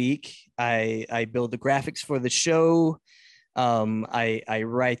throughout the week, I build the graphics for the show. I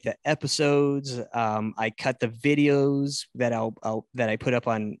write the episodes. I cut the videos that I put up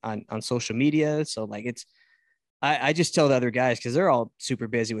on social media. So like I just tell the other guys, because they're all super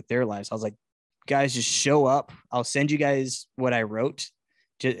busy with their lives. I was like, guys, just show up. I'll send you guys what I wrote,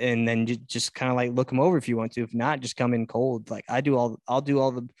 and then just kind of like look them over if you want to. If not, just come in cold. Like I'll do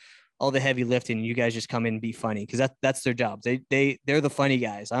all the heavy lifting. You guys just come in and be funny, because that's their jobs. They're the funny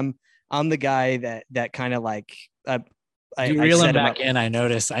guys. I'm the guy that kind of like. You reel him back in. I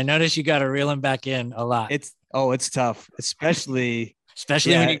notice you got to reel him back in a lot. It's tough, especially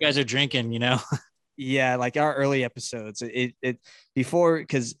when you guys are drinking, you know? Yeah. Like our early episodes, before,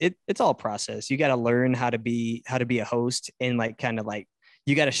 because it's all process. You got to learn how to be a host, and like, kind of like,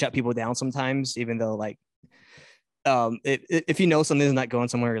 you got to shut people down sometimes, even though like, if you know something's not going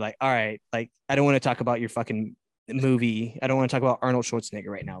somewhere, you're like, all right, like, I don't want to talk about your fucking movie. I don't want to talk about Arnold Schwarzenegger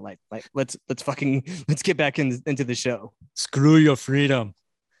right now. Like let's get back into the show. Screw your freedom.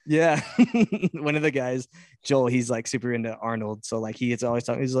 Yeah. One of the guys, Joel, he's like super into Arnold. So like he is always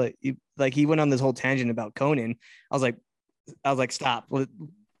talking. He's like, he went on this whole tangent about Conan. I was like, stop.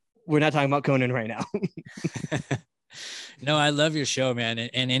 We're not talking about Conan right now. No, I love your show, man.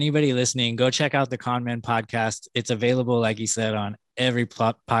 And anybody listening, go check out the Con Men podcast. It's available, like you said, on every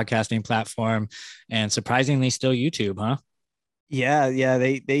podcasting platform, and surprisingly still YouTube, huh? Yeah.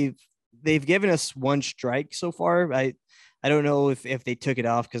 They've given us one strike so far. I don't know if they took it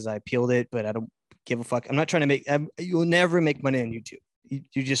off because I peeled it, but I don't give a fuck. I'm not trying to make. You'll never make money on YouTube.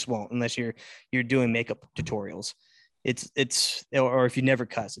 You just won't, unless you're doing makeup tutorials. It's or if you never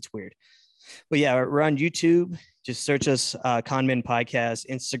cuss, it's weird. But yeah, we're on YouTube. Just search us, Con Men Podcast,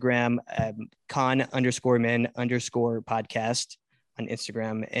 Instagram, con_men_podcast on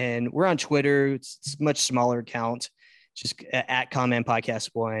Instagram. And we're on Twitter. It's a much smaller account, just at Con Men Podcast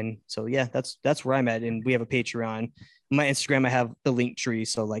 1. So yeah, that's where I'm at. And we have a Patreon. My Instagram, I have the link tree.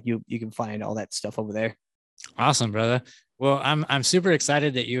 So like you can find all that stuff over there. Awesome, brother. Well, I'm super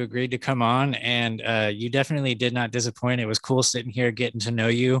excited that you agreed to come on, and you definitely did not disappoint. It was cool sitting here, getting to know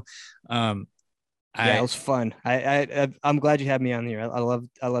you. It was fun. I'm glad you had me on here. I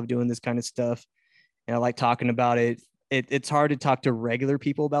love doing this kind of stuff, and I like talking about it. It's hard to talk to regular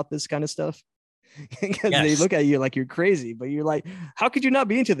people about this kind of stuff because they look at you like you're crazy, but you're like, how could you not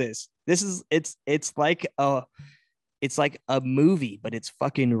be into this? It's like a movie, but it's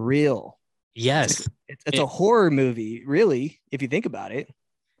fucking real. Yes. It's a horror movie, really, if you think about it.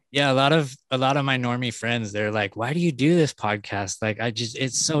 Yeah, a lot of my normie friends, they're like, why do you do this podcast? Like,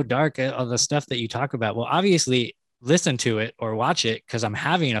 it's so dark, all the stuff that you talk about. Well, obviously listen to it or watch it because I'm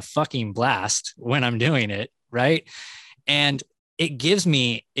having a fucking blast when I'm doing it, right? And it gives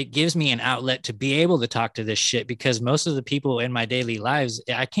me an outlet to be able to talk to this shit, because most of the people in my daily lives,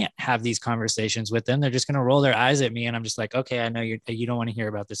 I can't have these conversations with them. They're just going to roll their eyes at me, and I'm just like, okay, I know you don't want to hear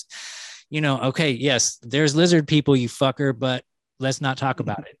about this. Okay, yes, there's lizard people, you fucker, but let's not talk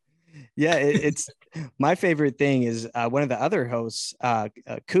about it. Yeah, it's my favorite thing is one of the other hosts,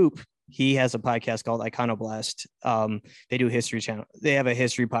 Coop. He has a podcast called Iconoblast. They do a history channel. They have a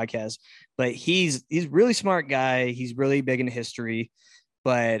history podcast, but he's really smart guy. He's really big into history,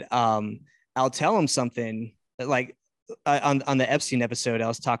 but I'll tell him something like on the Epstein episode, I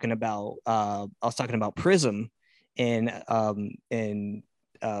was talking about Prism and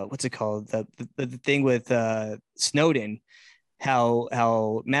what's it called? The thing with Snowden,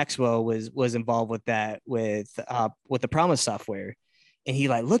 how Maxwell was involved with that with the Promise software. And he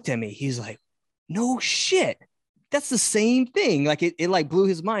like looked at me. He's like, no shit. That's the same thing. Like it like blew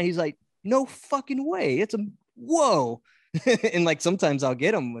his mind. He's like, no fucking way. It's a whoa. And like sometimes I'll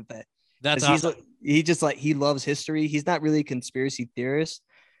get him with that. That's awesome. He loves history. He's not really a conspiracy theorist,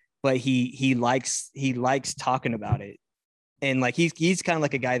 but he likes talking about it. And like he's kind of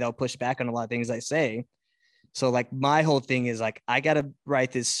like a guy that'll push back on a lot of things I say. So like my whole thing is like I gotta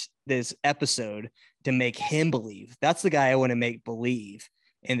write this episode to make him believe. That's the guy I want to make believe.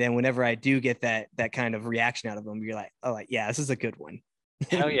 And then whenever I do get that kind of reaction out of him, you're like, oh, like, yeah, this is a good one.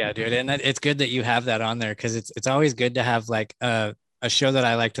 Hell yeah, dude. And it's good that you have that on there, because it's always good to have like a show that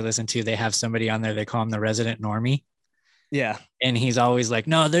I like to listen to. They have somebody on there, they call him the resident normie. Yeah. And he's always like,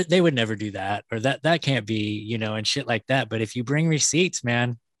 no, they would never do that, or that can't be, and shit like that. But if you bring receipts,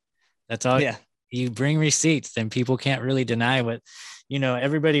 man, that's all. Yeah. You bring receipts, then people can't really deny what,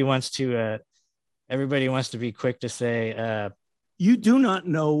 everybody wants to be quick to say, you do not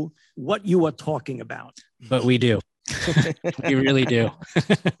know what you are talking about. But we do. We really do.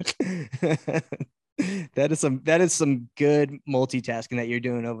 That is some good multitasking that you're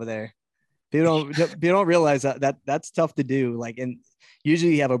doing over there. People don't realize that's tough to do. Like, and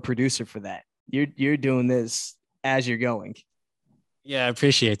usually you have a producer for that. You're doing this as you're going. Yeah, I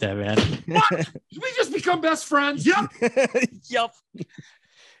appreciate that, man. What? We just become best friends. Yep. Yep.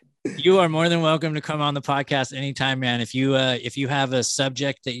 You are more than welcome to come on the podcast anytime, man. If you have a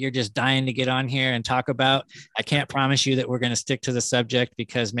subject that you're just dying to get on here and talk about, I can't promise you that we're going to stick to the subject,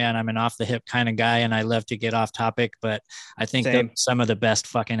 because, man, I'm an off the hip kind of guy and I love to get off topic, but I think they're some of the best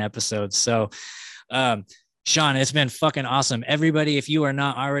fucking episodes. So, Sean, it's been fucking awesome. Everybody, if you are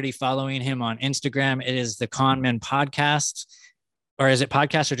not already following him on Instagram, it is the Conmen Podcast. Or is it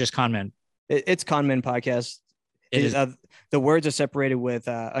podcast or just Conmen? It's Conmen Podcast. It is. The words are separated with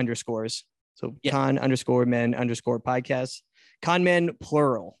underscores. So yeah. Con_men_ podcast. Conmen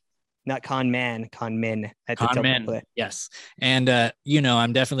plural, not conman, conmen. Conmen, yes. And,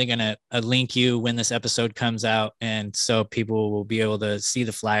 I'm definitely going to link you when this episode comes out. And so people will be able to see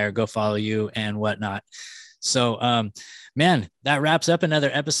the flyer, go follow you and whatnot. So, man, that wraps up another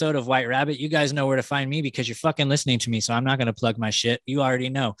episode of White Rabbit. You guys know where to find me because you're fucking listening to me. So I'm not going to plug my shit. You already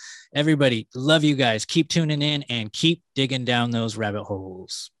know. Everybody, love you guys. Keep tuning in and keep digging down those rabbit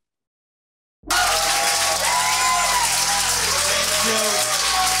holes. Thank you.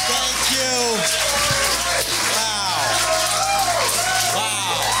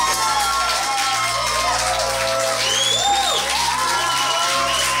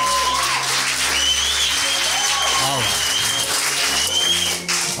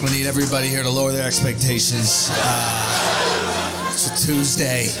 I'm gonna need everybody here to lower their expectations. It's a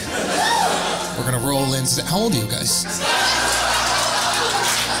Tuesday. We're gonna roll in. How old are you guys?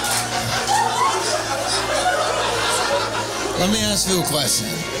 Let me ask you a question.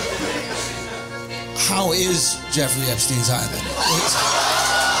 How is Jeffrey Epstein's Island?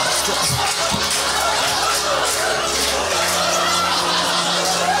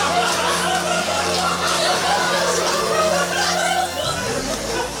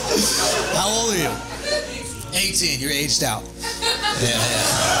 How old are you? 18. You're aged out. Yeah.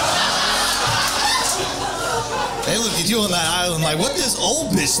 They look at you on that island like, what this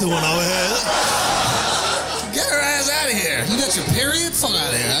old bitch doing over here? Get her ass out of here. You got your period? Fuck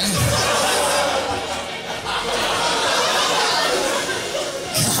out of here, huh?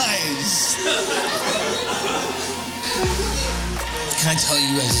 Guys. Can I tell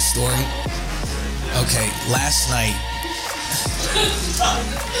you guys a story? Okay, last night,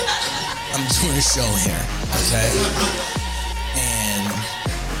 I'm doing a show here, okay? And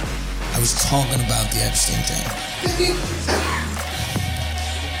I was talking about the Epstein thing.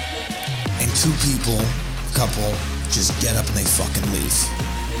 And two people, couple, just get up and they fucking leave.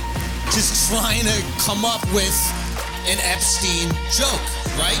 Just trying to come up with an Epstein joke,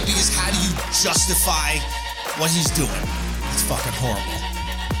 right? Because how do you justify what he's doing? It's fucking horrible,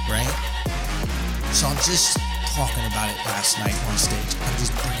 right? So I'm just talking about it last night on stage. I'm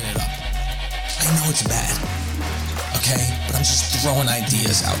just bringing it up. I know it's bad, okay? But I'm just throwing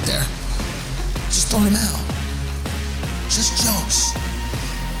ideas out there. Just throwing them out. Just jokes.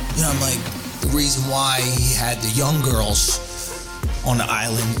 You know, I'm like, the reason why he had the young girls on the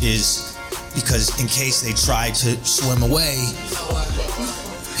island is because in case they tried to swim away,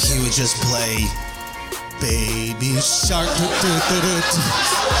 he would just play Baby Shark.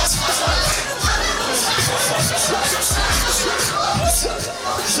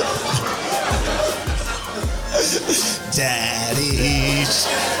 Daddy.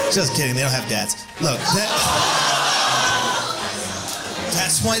 Just kidding, they don't have dads. Look,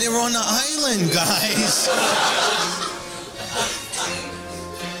 that's why they were on the island, guys.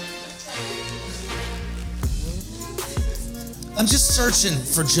 I'm just searching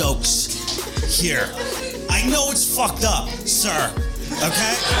for jokes here. I know it's fucked up, sir,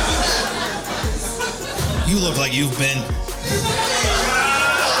 okay? You look like you've been.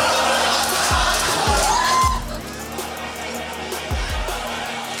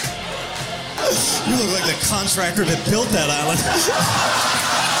 You look like the contractor that built that island.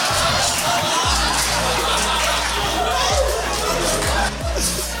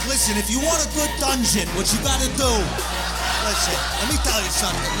 Listen, if you want a good dungeon, what you gotta do, listen, let me tell you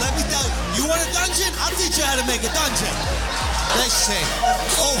something. You want a dungeon? I'll teach you how to make a dungeon. Listen,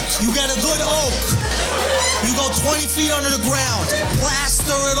 oak, you got a good oak. You go 20 feet under the ground,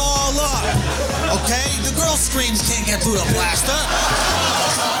 plaster it all up, okay? The girl screams can't get through the plaster.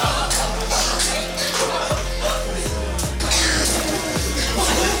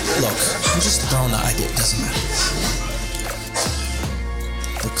 Look, I'm just throwing the idea, it doesn't matter.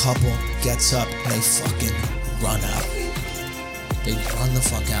 The couple gets up and they fucking run out. They run the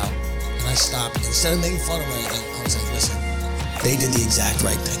fuck out. And I stopped. Instead of making fun of them or anything, I was like, listen, they did the exact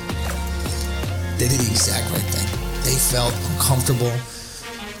right thing. They did the exact right thing. They felt uncomfortable.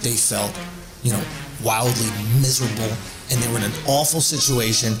 They felt, wildly miserable. And they were in an awful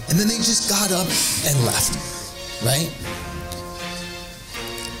situation. And then they just got up and left, right?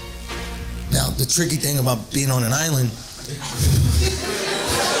 Now, the tricky thing about being on an island,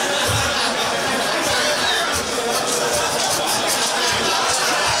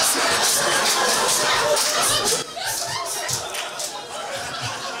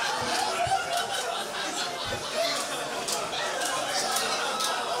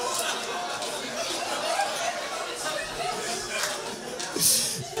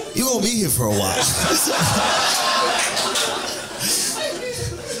 you're gonna be here for a while.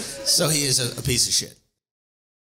 So he is a piece of shit.